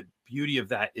then the beauty of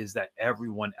that is that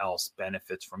everyone else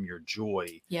benefits from your joy.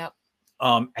 Yep.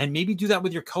 And maybe do that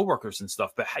with your coworkers and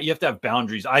stuff, but you have to have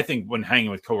boundaries. I think when hanging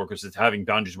with coworkers, it's having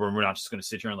boundaries where we're not just going to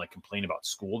sit here and like complain about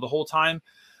school the whole time.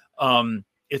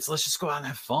 It's let's just go out and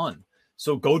have fun.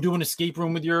 So go do an escape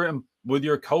room with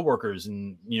your coworkers,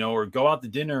 and or go out to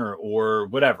dinner or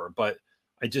whatever. But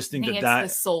I just think it's the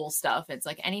soul stuff. It's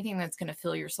like anything that's going to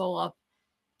fill your soul up,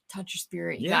 touch your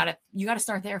spirit. You gotta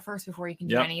start there first before you can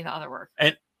do any of the other work.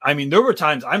 And I mean, there were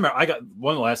times I remember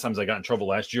one of the last times I got in trouble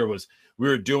last year was we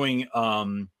were doing,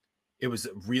 it was a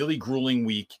really grueling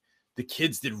week. The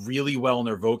kids did really well in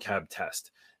their vocab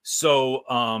test. So,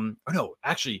 no,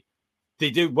 actually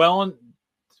they did well in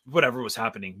whatever was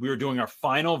happening. We were doing our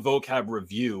final vocab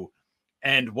review,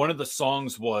 and one of the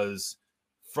songs was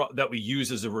that we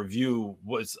use as a review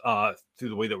was through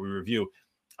the way that we review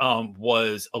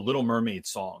was a Little Mermaid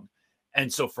song.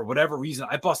 And so for whatever reason,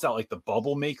 I bust out like the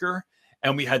bubble maker,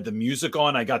 and we had the music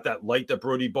on. I got that light that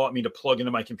Brody bought me to plug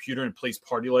into my computer and place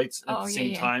party lights at the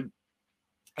same time.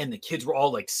 And the kids were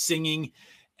all like singing.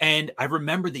 And I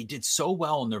remember they did so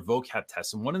well in their vocab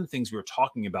tests. And one of the things we were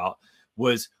talking about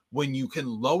was when you can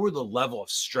lower the level of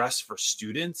stress for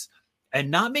students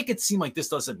and not make it seem like this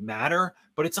doesn't matter,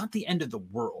 but it's not the end of the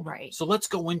world. Right. So let's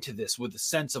go into this with a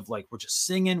sense of like, we're just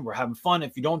singing, we're having fun.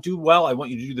 If you don't do well, I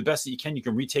want you to do the best that you can. You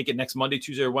can retake it next Monday,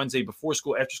 Tuesday, or Wednesday before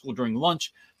school, after school, during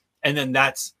lunch. And then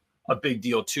that's a big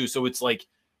deal too. So it's like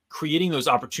creating those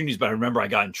opportunities. But I remember I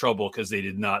got in trouble because they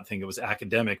did not think it was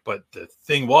academic. But the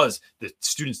thing was, the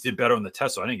students did better on the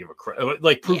test, so I didn't give a crap.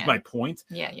 Like proved my point.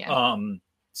 Yeah.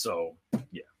 So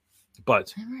yeah.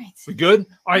 But all right. We good?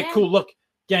 All right, cool. Look,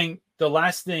 gang, the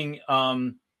last thing,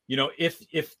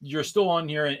 if you're still on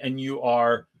here and you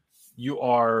are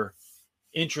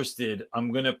interested,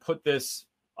 I'm gonna put this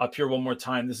up here one more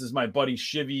time. This is my buddy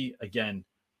Shivy again.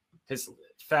 His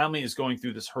family is going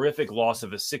through this horrific loss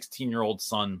of a 16-year-old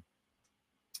son.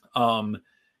 And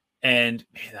man,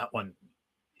 that one,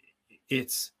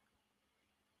 it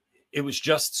was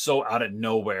just so out of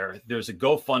nowhere. There's a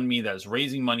GoFundMe that is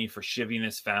raising money for Shivy and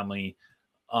his family.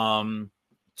 There's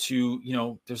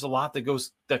a lot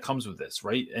that comes with this,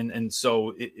 right? And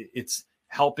so it's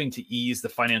helping to ease the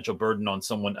financial burden on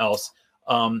someone else.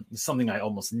 It's something I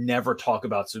almost never talk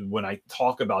about. So when I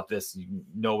talk about this,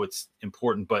 it's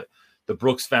important, but the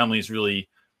Brooks family is really,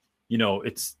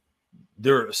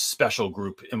 they're a special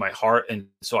group in my heart. And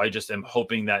so I just am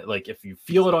hoping that, like, if you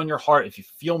feel it on your heart, if you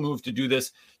feel moved to do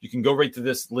this, you can go right to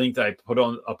this link that I put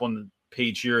up on the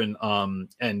page here and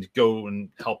go and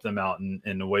help them out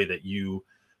in a way that you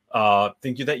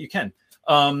think that you can.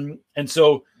 And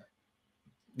so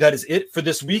that is it for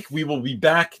this week. We will be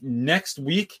back next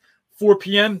week, 4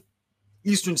 p.m.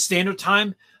 Eastern Standard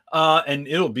Time. And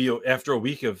it'll be after a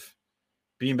week of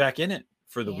being back in it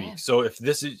for the week. So if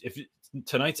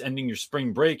tonight's ending your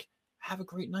spring break, have a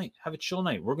great night. Have a chill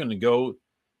night. We're going to go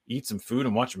eat some food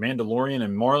and watch Mandalorian,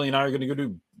 and Marley and I are going to go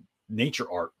do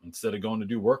nature art instead of going to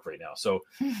do work right now. So,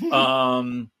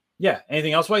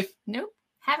 anything else, wife? Nope.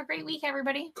 Have a great week,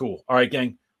 everybody. Cool. All right,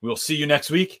 gang. We'll see you next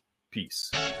week.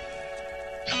 Peace.